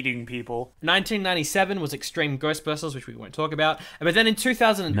just eating people. 1997 was Extreme Ghostbusters, which we won't talk about. But then in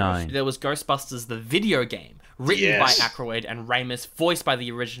 2009, there was Ghostbusters, the video game, written by Aykroyd and Ramis, voiced by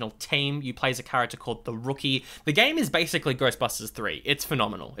the original team. You play as a character called the Rookie. The game is basically Ghostbusters 3. It's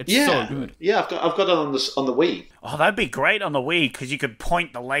phenomenal. It's so good. Yeah, I've got it on the Wii. Oh, that'd be great on the Wii because you could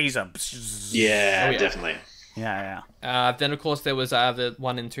point the laser. Yeah, definitely. Yeah. Then, of course, there was the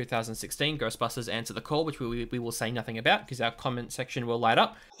one in 2016, Ghostbusters Answer the Call, which we will say nothing about because our comment section will light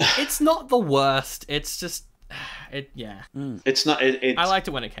up. It's not the worst. It's just... It's not. I liked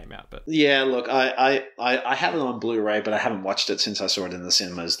it when it came out, but yeah. Look, I have it on Blu-ray, but I haven't watched it since I saw it in the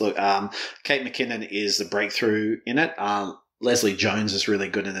cinemas. Look, Kate McKinnon is the breakthrough in it. Leslie Jones is really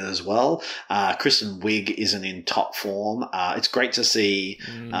good in it as well. Kristen Wiig isn't in top form. It's great to see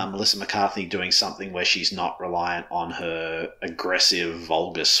Melissa McCarthy doing something where she's not reliant on her aggressive,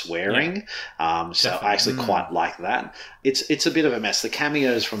 vulgar swearing. So I actually quite like that. It's a bit of a mess. The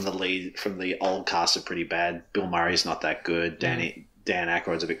cameos from the old cast are pretty bad. Bill Murray's not that good. Dan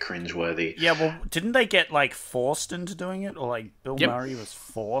Aykroyd's a bit cringeworthy. Yeah, well, didn't they get forced into doing it, or Bill Murray was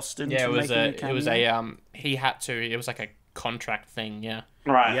forced into making a cameo? He had to. It was like a contract thing,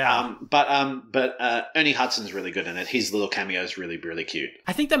 right. But Ernie Hudson's really good in it. His little cameo is really, really cute.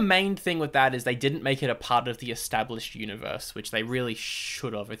 I think the main thing with that is they didn't make it a part of the established universe, which they really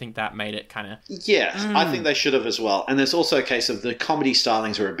should have. I think that made it kind of... Yeah, I think they should have as well. And there's also a case of the comedy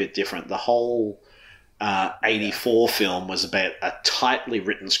stylings are a bit different. The whole 84 film was about a tightly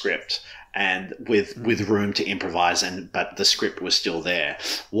written script and with room to improvise, but the script was still there.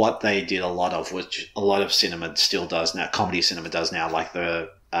 What they did a lot of, which a lot of cinema still does now, comedy cinema does now, like the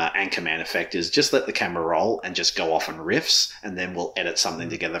Anchorman effect is just let the camera roll and just go off on riffs, and then we'll edit something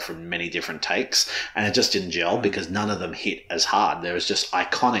together from many different takes. And it just didn't gel because none of them hit as hard. There was just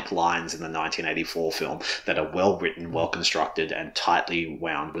iconic lines in the 1984 film that are well written, well constructed, and tightly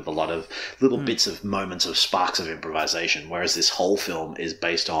wound with a lot of little bits of moments of sparks of improvisation, whereas this whole film is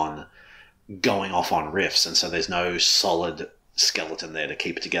based on going off on riffs, and so there's no solid skeleton there to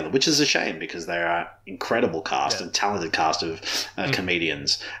keep it together, which is a shame because they are incredible cast and talented cast of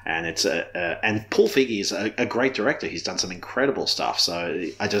comedians, and it's and Paul Feig is a great director. He's done some incredible stuff, so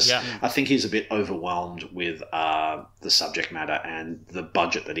I think he's a bit overwhelmed with the subject matter and the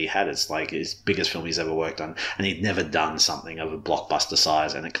budget that he had. It's like his biggest film he's ever worked on, and he'd never done something of a blockbuster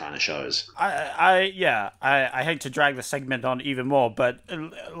size, and it kind of shows. I hate to drag the segment on even more, but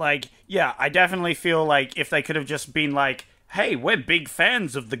I definitely feel like if they could have just been like, hey, we're big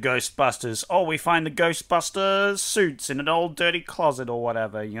fans of the Ghostbusters. Oh, we find the Ghostbusters suits in an old dirty closet or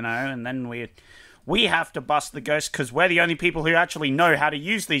whatever, and then we have to bust the ghost because we're the only people who actually know how to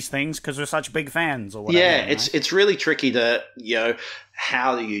use these things because we're such big fans or whatever. Yeah, it's really tricky to,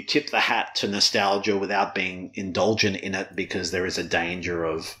 how do you tip the hat to nostalgia without being indulgent in it, because there is a danger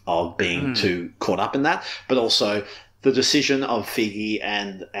of being too caught up in that, but also the decision of Feige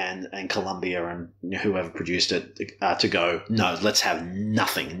and Columbia and whoever produced it to go, no, let's have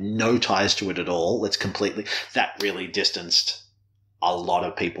nothing, no ties to it at all. That really distanced a lot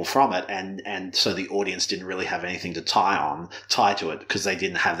of people from it, and so the audience didn't really have anything to tie to it because they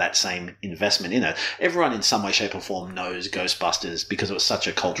didn't have that same investment in it. Everyone in some way, shape or form knows Ghostbusters because it was such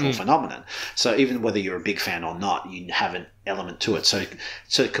a cultural phenomenon. So even whether you're a big fan or not, you have an element to it. So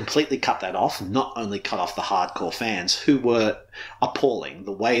to completely cut that off, not only cut off the hardcore fans who were appalling.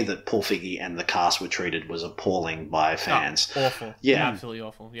 The way that Paul Feig and the cast were treated was appalling by fans. Awful. Yeah. Absolutely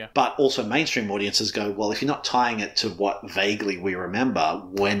awful, yeah. But also mainstream audiences go, well, if you're not tying it to what vaguely we remember,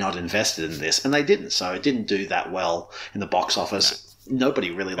 we're not invested in this. And they didn't. So it didn't do that well in the box office. Nobody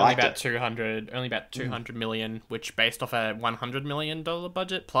really liked it. Only about 200 million, which based off a $100 million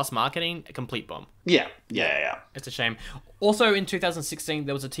budget plus marketing, a complete bomb. Yeah. It's a shame. Also, in 2016,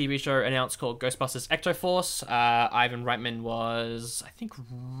 there was a TV show announced called Ghostbusters Ectoforce. Ivan Reitman was, I think,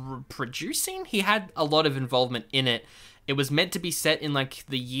 producing. He had a lot of involvement in it. It was meant to be set in like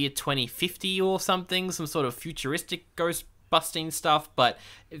the year 2050 or something, some sort of futuristic ghost busting stuff, but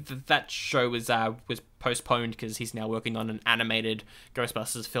that show was postponed because he's now working on an animated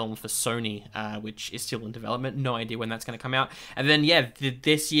Ghostbusters film for Sony, which is still in development. No idea when that's going to come out. And then,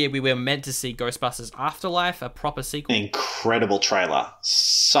 this year we were meant to see Ghostbusters Afterlife, a proper sequel. Incredible trailer.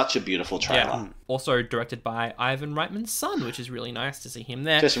 Such a beautiful trailer. Yeah. Also directed by Ivan Reitman's son, which is really nice to see him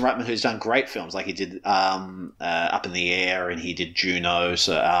there. Jason Reitman, who's done great films, like he did Up in the Air, and he did Juno,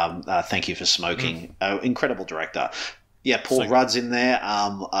 so Thank You for Smoking. Incredible director. Yeah, Paul Rudd's in there.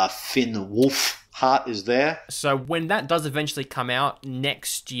 Finn Wolfhard is there. So when that does eventually come out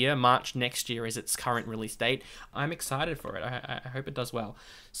next year, March next year is its current release date, I'm excited for it. I hope it does well.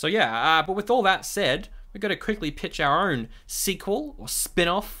 So but with all that said, we're going to quickly pitch our own sequel or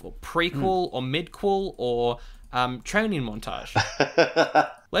spin-off or prequel or midquel or training montage.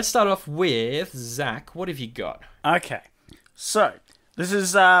 Let's start off with Zach. What have you got? Okay, so this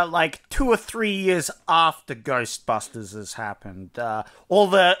is like 2 or 3 years after Ghostbusters has happened. All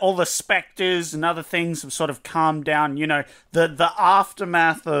the specters and other things have sort of calmed down. The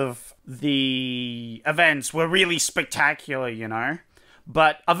aftermath of the events were really spectacular.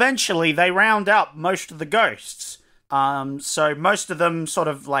 But eventually they round up most of the ghosts. So most of them sort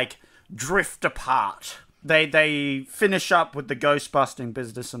of like drift apart. They finish up with the ghost busting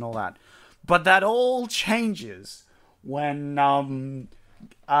business and all that. But that all changes when I'm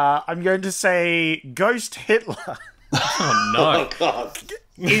going to say Ghost Hitler Oh no. Oh, God.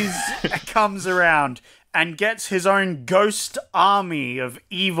 comes around and gets his own ghost army of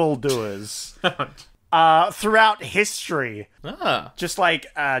evildoers throughout history. Just like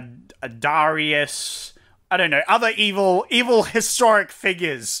Darius, I don't know, other evil historic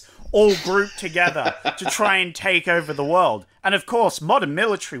figures all grouped together to try and take over the world. And of course, modern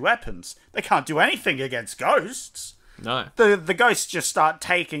military weapons, they can't do anything against ghosts. No. The ghosts just start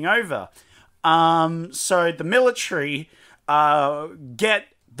taking over. So the military get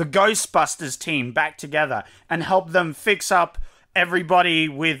the Ghostbusters team back together and help them fix up everybody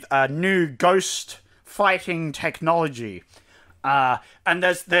with new ghost fighting technology. And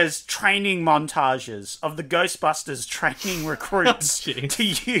there's training montages of the Ghostbusters training recruits to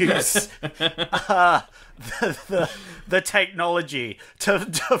use the technology to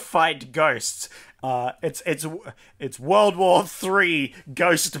fight ghosts. It's World War III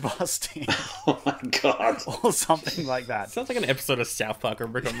ghost busting Oh my god. or something like that. Sounds like an episode of South Park or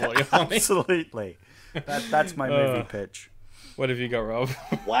Rick and Morty. Absolutely. That's my movie pitch. What have you got, Rob?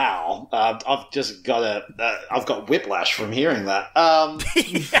 Wow. I've just got I've got whiplash from hearing that.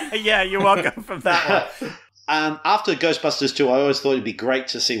 Yeah, you're welcome from that one. After Ghostbusters 2, I always thought it'd be great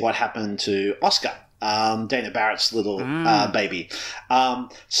to see what happened to Oscar, Dana Barrett's little baby.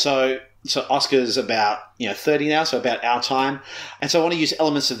 So Oscar's about 30 now, so about our time. And so I want to use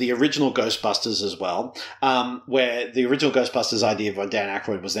elements of the original Ghostbusters as well, where the original Ghostbusters idea of Dan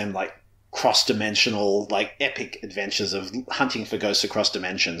Aykroyd was them like cross-dimensional, like epic adventures of hunting for ghosts across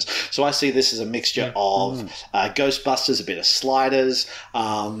dimensions. So I see this as a mixture of Ghostbusters, a bit of Sliders.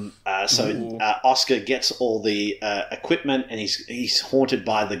 Oscar gets all the equipment, and he's haunted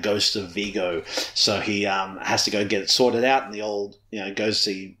by the ghost of Vigo. So he has to go get it sorted out, and the old goes to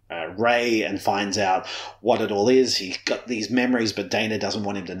see Ray and finds out what it all is. He's got these memories, but Dana doesn't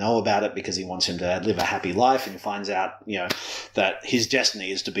want him to know about it because he wants him to live a happy life, and he finds out that his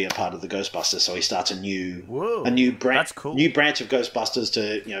destiny is to be a part of the Ghostbusters. So he starts a new branch of Ghostbusters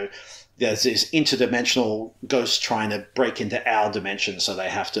to there's this interdimensional ghost trying to break into our dimension, so they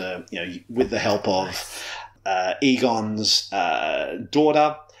have to with the help of Egon's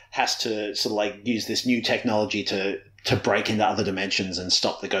daughter, has to sort of like use this new technology to break into other dimensions and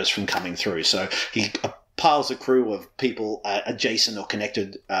stop the ghost from coming through. So he piles a crew of people adjacent or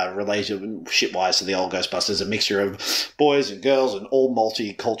connected relationship-wise to the old Ghostbusters, a mixture of boys and girls and all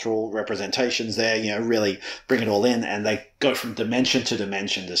multicultural representations there, really bring it all in, and they go from dimension to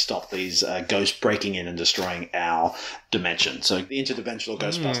dimension to stop these ghosts breaking in and destroying our dimension. So the interdimensional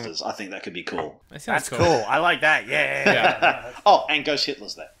Ghostbusters, I think that could be cool. That's cool. I like that. Yeah. Oh, and Ghost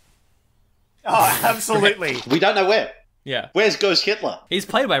Hitler's there. Oh, absolutely. We don't know where. Yeah. Where's Ghost Hitler? He's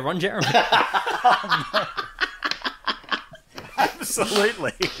played by Ron Jeremy.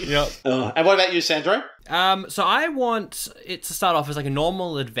 Absolutely. Yep. And what about you, Sandro? So I want it to start off as like a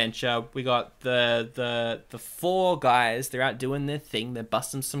normal adventure. We got the four guys. They're out doing their thing. They're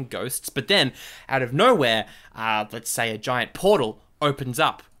busting some ghosts. But then, out of nowhere, let's say a giant portal opens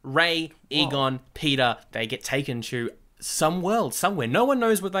up. Ray, Egon, Peter, they get taken to some world somewhere. No one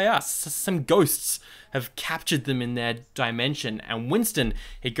knows what they are. Some ghosts have captured them in their dimension. And Winston,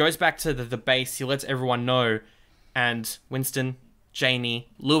 he goes back to the base. He lets everyone know. And Winston, Janie,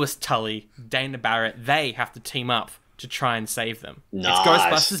 Lewis Tully, Dana Barrett, they have to team up to try and save them. Nice. It's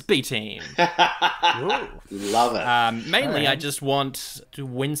Ghostbusters B-Team. Love it. Mainly, I just want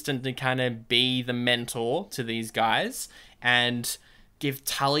Winston to kind of be the mentor to these guys and give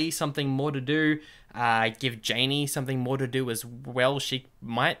Tully something more to do. Give Janie something more to do as well. She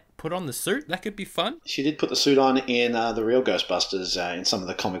might put on the suit. That could be fun. She did put the suit on in the real Ghostbusters in some of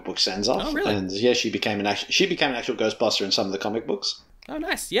the comic book sends-off. Oh, really? And yeah, she became an actual Ghostbuster in some of the comic books. Oh,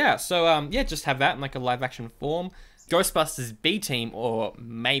 nice. Yeah. So just have that in like a live-action form. Ghostbusters B-Team, or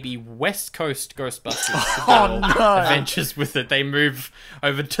maybe West Coast Ghostbusters. Adventures with it. They move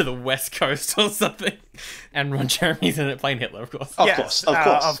over to the West Coast or something. And Ron Jeremy's in it playing Hitler, of course.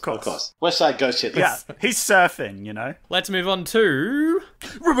 Of course. West Side Ghost Hitler. Yeah, he's surfing, Let's move on to...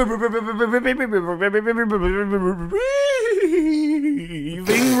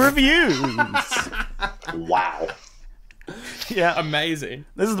 reviews. Wow. Yeah. Amazing.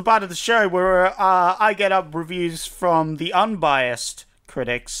 This is the part of the show where I get up reviews from the unbiased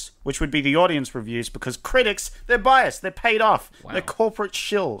critics, which would be the audience reviews, because critics, they're biased, they're paid off, they're corporate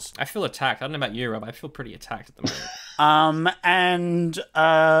shills. I feel attacked. I don't know about you, Rob. I feel pretty attacked at the moment.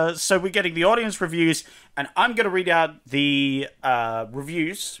 So we're getting the audience reviews, and I'm going to read out the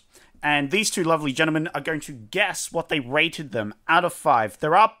reviews, and these two lovely gentlemen are going to guess what they rated them out of 5.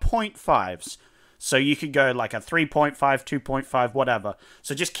 There are 0.5s. So you could go like a 3.5, 2.5, whatever.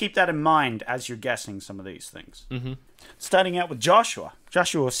 So just keep that in mind as you're guessing some of these things. Mm-hmm. Starting out with Joshua.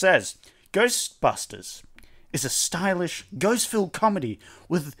 Joshua says, Ghostbusters is a stylish, ghost-filled comedy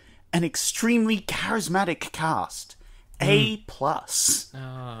with an extremely charismatic cast. A+.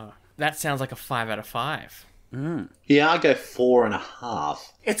 That sounds like a 5 out of 5. Yeah, I go 4.5.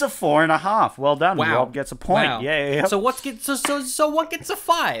 It's a 4.5. Well done. Wow. Rob gets a point. Wow. Yeah. So what gets a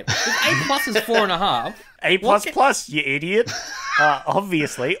 5? If A+ is 4.5. A++, you idiot.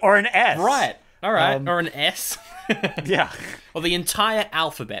 Obviously. Or an S. Right. All right. Or an S. Yeah. Or the entire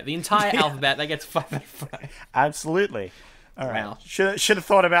alphabet. The entire alphabet, that gets 5 out of 5. Absolutely. All right. Wow. Should have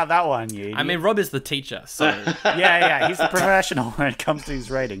thought about that one, you idiot. I mean, Rob is the teacher, so... Yeah, he's the professional when it comes to his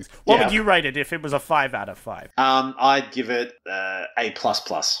ratings. What would you rate it if it was a 5 out of 5? I'd give it A++.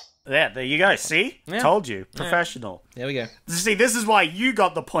 Yeah, there you go. See? Yeah. Told you. Professional. There we go. See, this is why you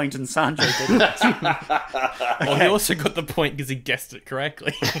got the point and Sanjay didn't. Well, he also got the point because he guessed it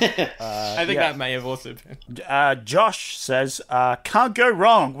correctly. I think that may have also been. Josh says, can't go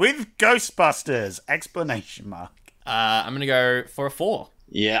wrong with Ghostbusters! Exclamation mark. I'm going to go for a 4.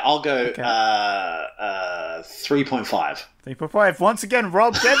 Yeah, I'll go 3.5. 3.5. Once again,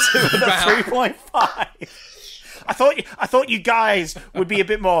 Rob gets it with a 3.5. I thought you guys would be a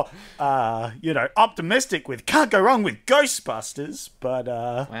bit more, optimistic with can't go wrong with Ghostbusters, but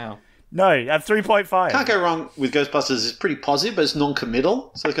Wow. no, at 3.5. Can't go wrong with Ghostbusters is pretty positive, but it's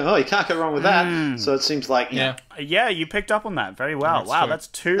non-committal. So it's going, you can't go wrong with that. So it seems like, Yeah. Yeah, you picked up on that very well. That's Wow, true. that's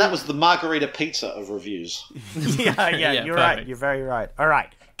 2. that was the margarita pizza of reviews. yeah, you're perfect. right. You're very right. All right.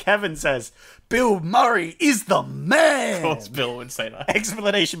 Kevin says, Bill Murray is the man! Of course Bill would say that.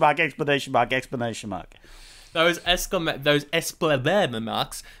 Exclamation mark, exclamation mark, exclamation mark. Those exclamation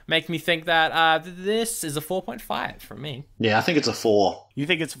marks make me think that this is a 4.5 from me. Yeah, I think it's a 4. You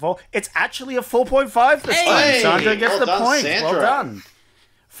think it's a 4? It's actually a 4.5 this time. Hey! Sandra gets Well the done, point. Sandra. Well done.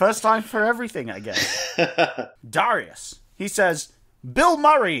 First time for everything, I guess. Darius. He says, Bill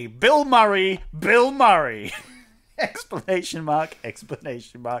Murray, Bill Murray, Bill Murray. Exclamation mark,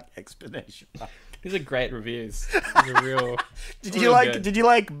 exclamation mark, exclamation mark. These are great reviews. These are real. Did real you like? good. Did you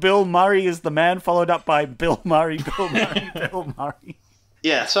like Bill Murray is the man, followed up by Bill Murray, Bill Murray, Bill Murray?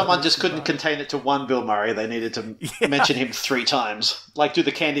 Yeah, someone just couldn't contain it to one Bill Murray. They needed to mention him 3 times. Like do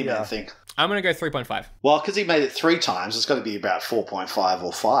the Candyman thing. I'm going to go 3.5. Well, because he made it 3 times, it's got to be about 4.5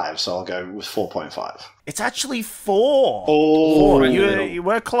 or 5, so I'll go with 4.5. It's actually 4. Oh, 4. right in the You, middle. you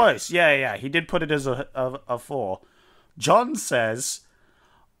were close. Yeah. He did put it as a 4. John says,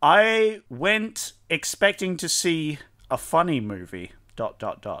 I went expecting to see a funny movie. ...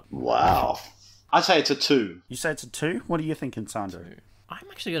 Wow. I'd say it's a 2. You say it's a 2? What are you thinking, Sandra? I'm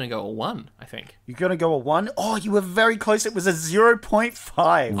actually going to go a 1, I think. You're going to go a 1? Oh, you were very close. It was a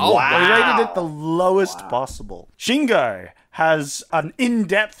 0.5. Oh, wow. We rated it the lowest possible. Shingo has an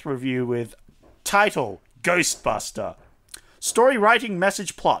in-depth review with title, Ghostbuster. Story writing,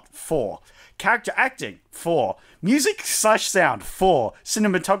 message plot, 4. Character acting, 4. Music/sound, 4.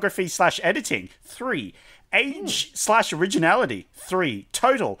 Cinematography/editing, 3. Age/originality, 3.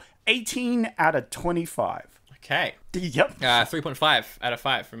 Total, 18 out of 25. Okay. Yep. 3.5 out of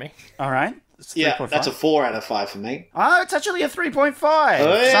 5 for me. All right. It's Yeah, 3.5. that's a 4 out of 5 for me. Ah, it's actually a 3.5.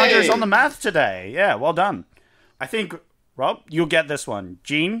 Hey! Sandra's on the math today. Yeah, well done. I think, Rob, you'll get this one.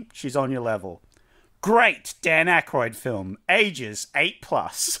 Jean, she's on your level. Great Dan Aykroyd film. Ages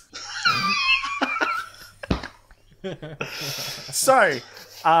 8+. So,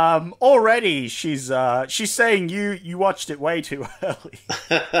 already she's saying you watched it way too early.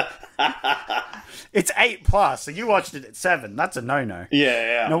 It's 8+, so you watched it at 7. That's a no-no.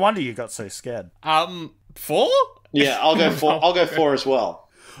 Yeah. No wonder you got so scared. 4? Yeah, I'll go 4. I'll go 4 as well.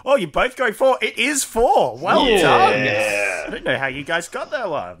 Oh, you both go 4. It is 4. Well Yeah. done. I don't know how you guys got that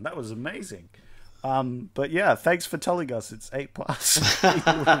one. That was amazing. But yeah, thanks for telling us it's 8+.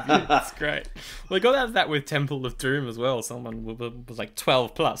 That's great. We got that with Temple of Doom as well. Someone was like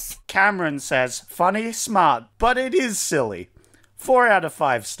 12+. Cameron says, funny, smart, but it is silly. 4 out of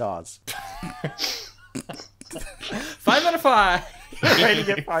 5 stars. 5 out of 5. Rating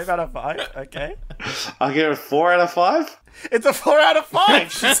it 5 out of 5. Okay. I'll give it a 4 out of 5. It's a 4 out of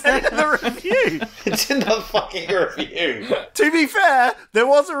 5. She said it in the review. It's in the fucking review. To be fair, there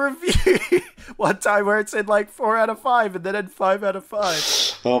was a review one time where it said like 4 out of 5 and then had 5 out of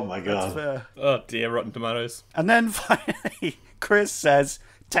 5. Oh my god. Fair. Oh dear, Rotten Tomatoes. And then finally, Chris says,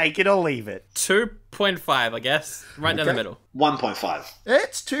 take it or leave it. 2.5, I guess. Right down the middle. 1.5.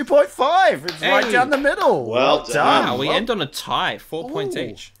 It's 2.5. It's right Hey. down the middle. Well done. Wow, we Well, end on a tie. 4 points Ooh.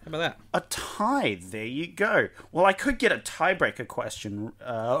 each. How about that? a tie. There you go. Well, I could get a tiebreaker question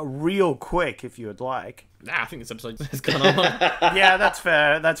real quick if you would like. I think this episode has gone on. Yeah, that's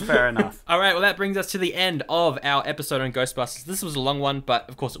fair. That's fair enough. All right, well, that brings us to the end of our episode on Ghostbusters. This was a long one, but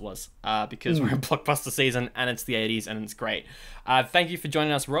of course it was, because we're in blockbuster season and it's the 80s and it's great. Thank you for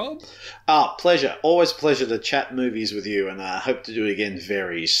joining us, Rob. Pleasure. Always a pleasure to chat movies with you, and I hope to do it again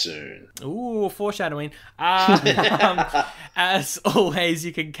very soon. Ooh, foreshadowing. As always,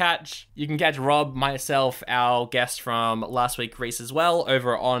 you can catch Rob, myself, our guest from last week, Reese, as well,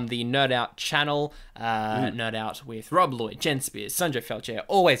 over on the Nerd Out channel. Nerd Out with Rob Lloyd, Jen Spears, Sanjay Felcher.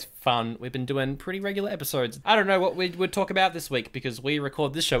 Always fun. We've been doing pretty regular episodes. I don't know what we would talk about this week because we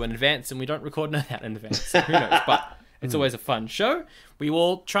record this show in advance and we don't record Nerd Out in advance. So who knows? But it's always a fun show. We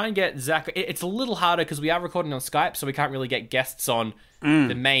will try and get Zach. It's a little harder because we are recording on Skype, so we can't really get guests on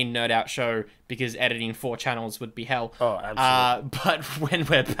the main Nerd Out show because editing 4 channels would be hell. Oh, absolutely. But when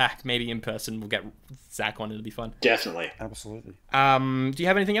we're back, maybe in person, we'll get Zach on. It'll be fun. Definitely. Absolutely. Do you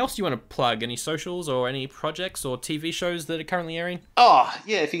have anything else you want to plug? Any socials or any projects or TV shows that are currently airing? Oh,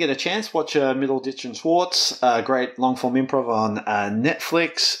 yeah, if you get a chance, watch Middle Ditch and Schwartz, great long-form improv on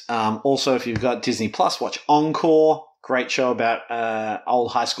Netflix. Also, if you've got Disney Plus, watch Encore, great show about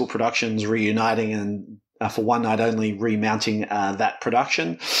old high school productions reuniting and for one night only remounting that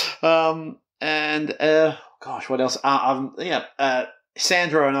production. Gosh, what else?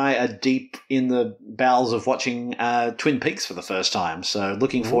 Sandra and I are deep in the bowels of watching Twin Peaks for the first time, so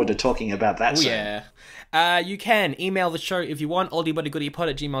looking forward to talking about that soon. Yeah. You can email the show if you want,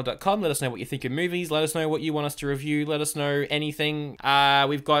 oldiebuddygoodypod@gmail.com. Let us know what you think of movies. Let us know what you want us to review. Let us know anything.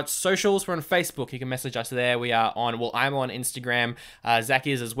 We've got socials. We're on Facebook. You can message us there. We are on, I'm on Instagram. Zach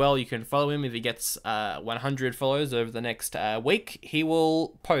is as well. You can follow him. If he gets 100 follows over the next week, he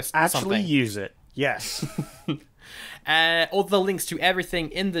will post something. Use it. Yes. All the links to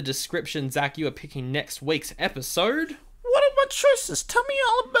everything in the description. Zach, you are picking next week's episode. What are my choices? Tell me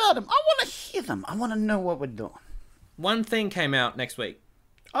all about them. I want to hear them. I want to know what we're doing. One thing came out next week.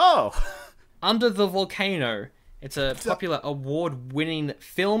 Oh. Under the Volcano. It's a popular award-winning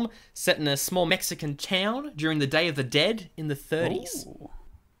film set in a small Mexican town during the Day of the Dead in the 30s. Ooh.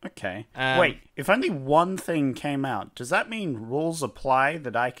 Okay. Wait, if only one thing came out, does that mean rules apply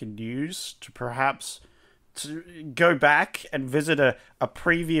that I can use to perhaps to go back and visit a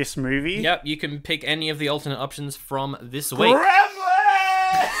previous movie? Yep, you can pick any of the alternate options from this week.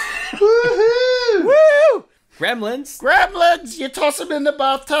 Gremlins! Woohoo! Woo! Gremlins! Gremlins! You toss them in the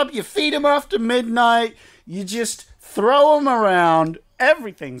bathtub, you feed them after midnight, you just throw them around.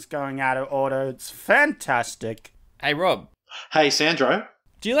 Everything's going out of order. It's fantastic. Hey, Rob. Hey, Sandro.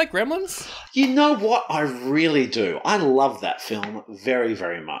 Do you like Gremlins? You know what? I really do. I love that film very,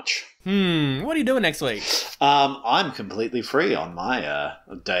 very much. What are you doing next week? I'm completely free on my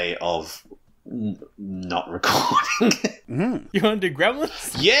day of not recording. You want to do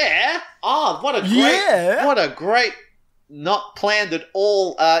Gremlins? Yeah. Oh, what a great, not planned at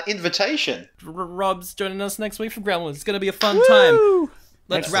all invitation. Rob's joining us next week for Gremlins. It's going to be a fun time.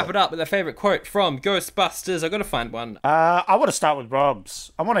 Let's wrap it up with a favourite quote from Ghostbusters. I've got to find one. I want to start with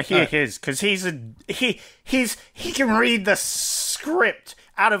Rob's. I want to hear his, because he can read the script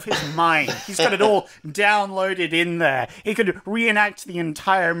out of his mind. He's got it all downloaded in there. He could reenact the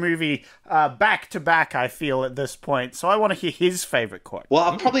entire movie back to back, I feel, at this point. So I want to hear his favourite quote. Well,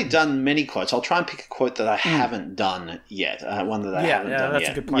 I've probably done many quotes. I'll try and pick a quote that I haven't done yet. One that I haven't done that's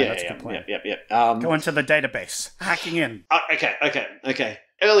yet. a good plan. That's a good plan. Go into the database. Hacking in. Okay.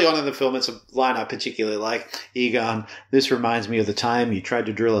 Early on in the film, it's a line I particularly like. Egon, this reminds me of the time you tried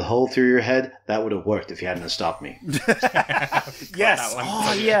to drill a hole through your head. That would have worked if you hadn't stopped me. Yes.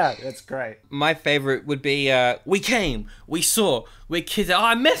 Oh, yeah. That's great. My favourite would be, we came, we saw, we kids. Oh,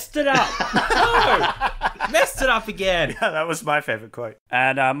 I messed it up. No! Messed it up again. Yeah, that was my favourite quote.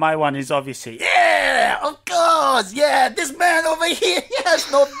 And my one is obviously, yeah, of course. Yeah, this man over here, he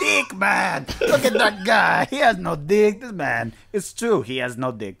has no dick, man. Look at that guy. He has no dick. This man. It's true. He has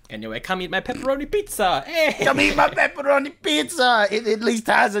no dick. Anyway, come eat my pepperoni pizza. Hey. Come eat my pepperoni pizza. It at least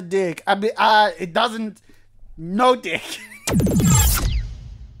has a dick. I mean, it doesn't. No dick.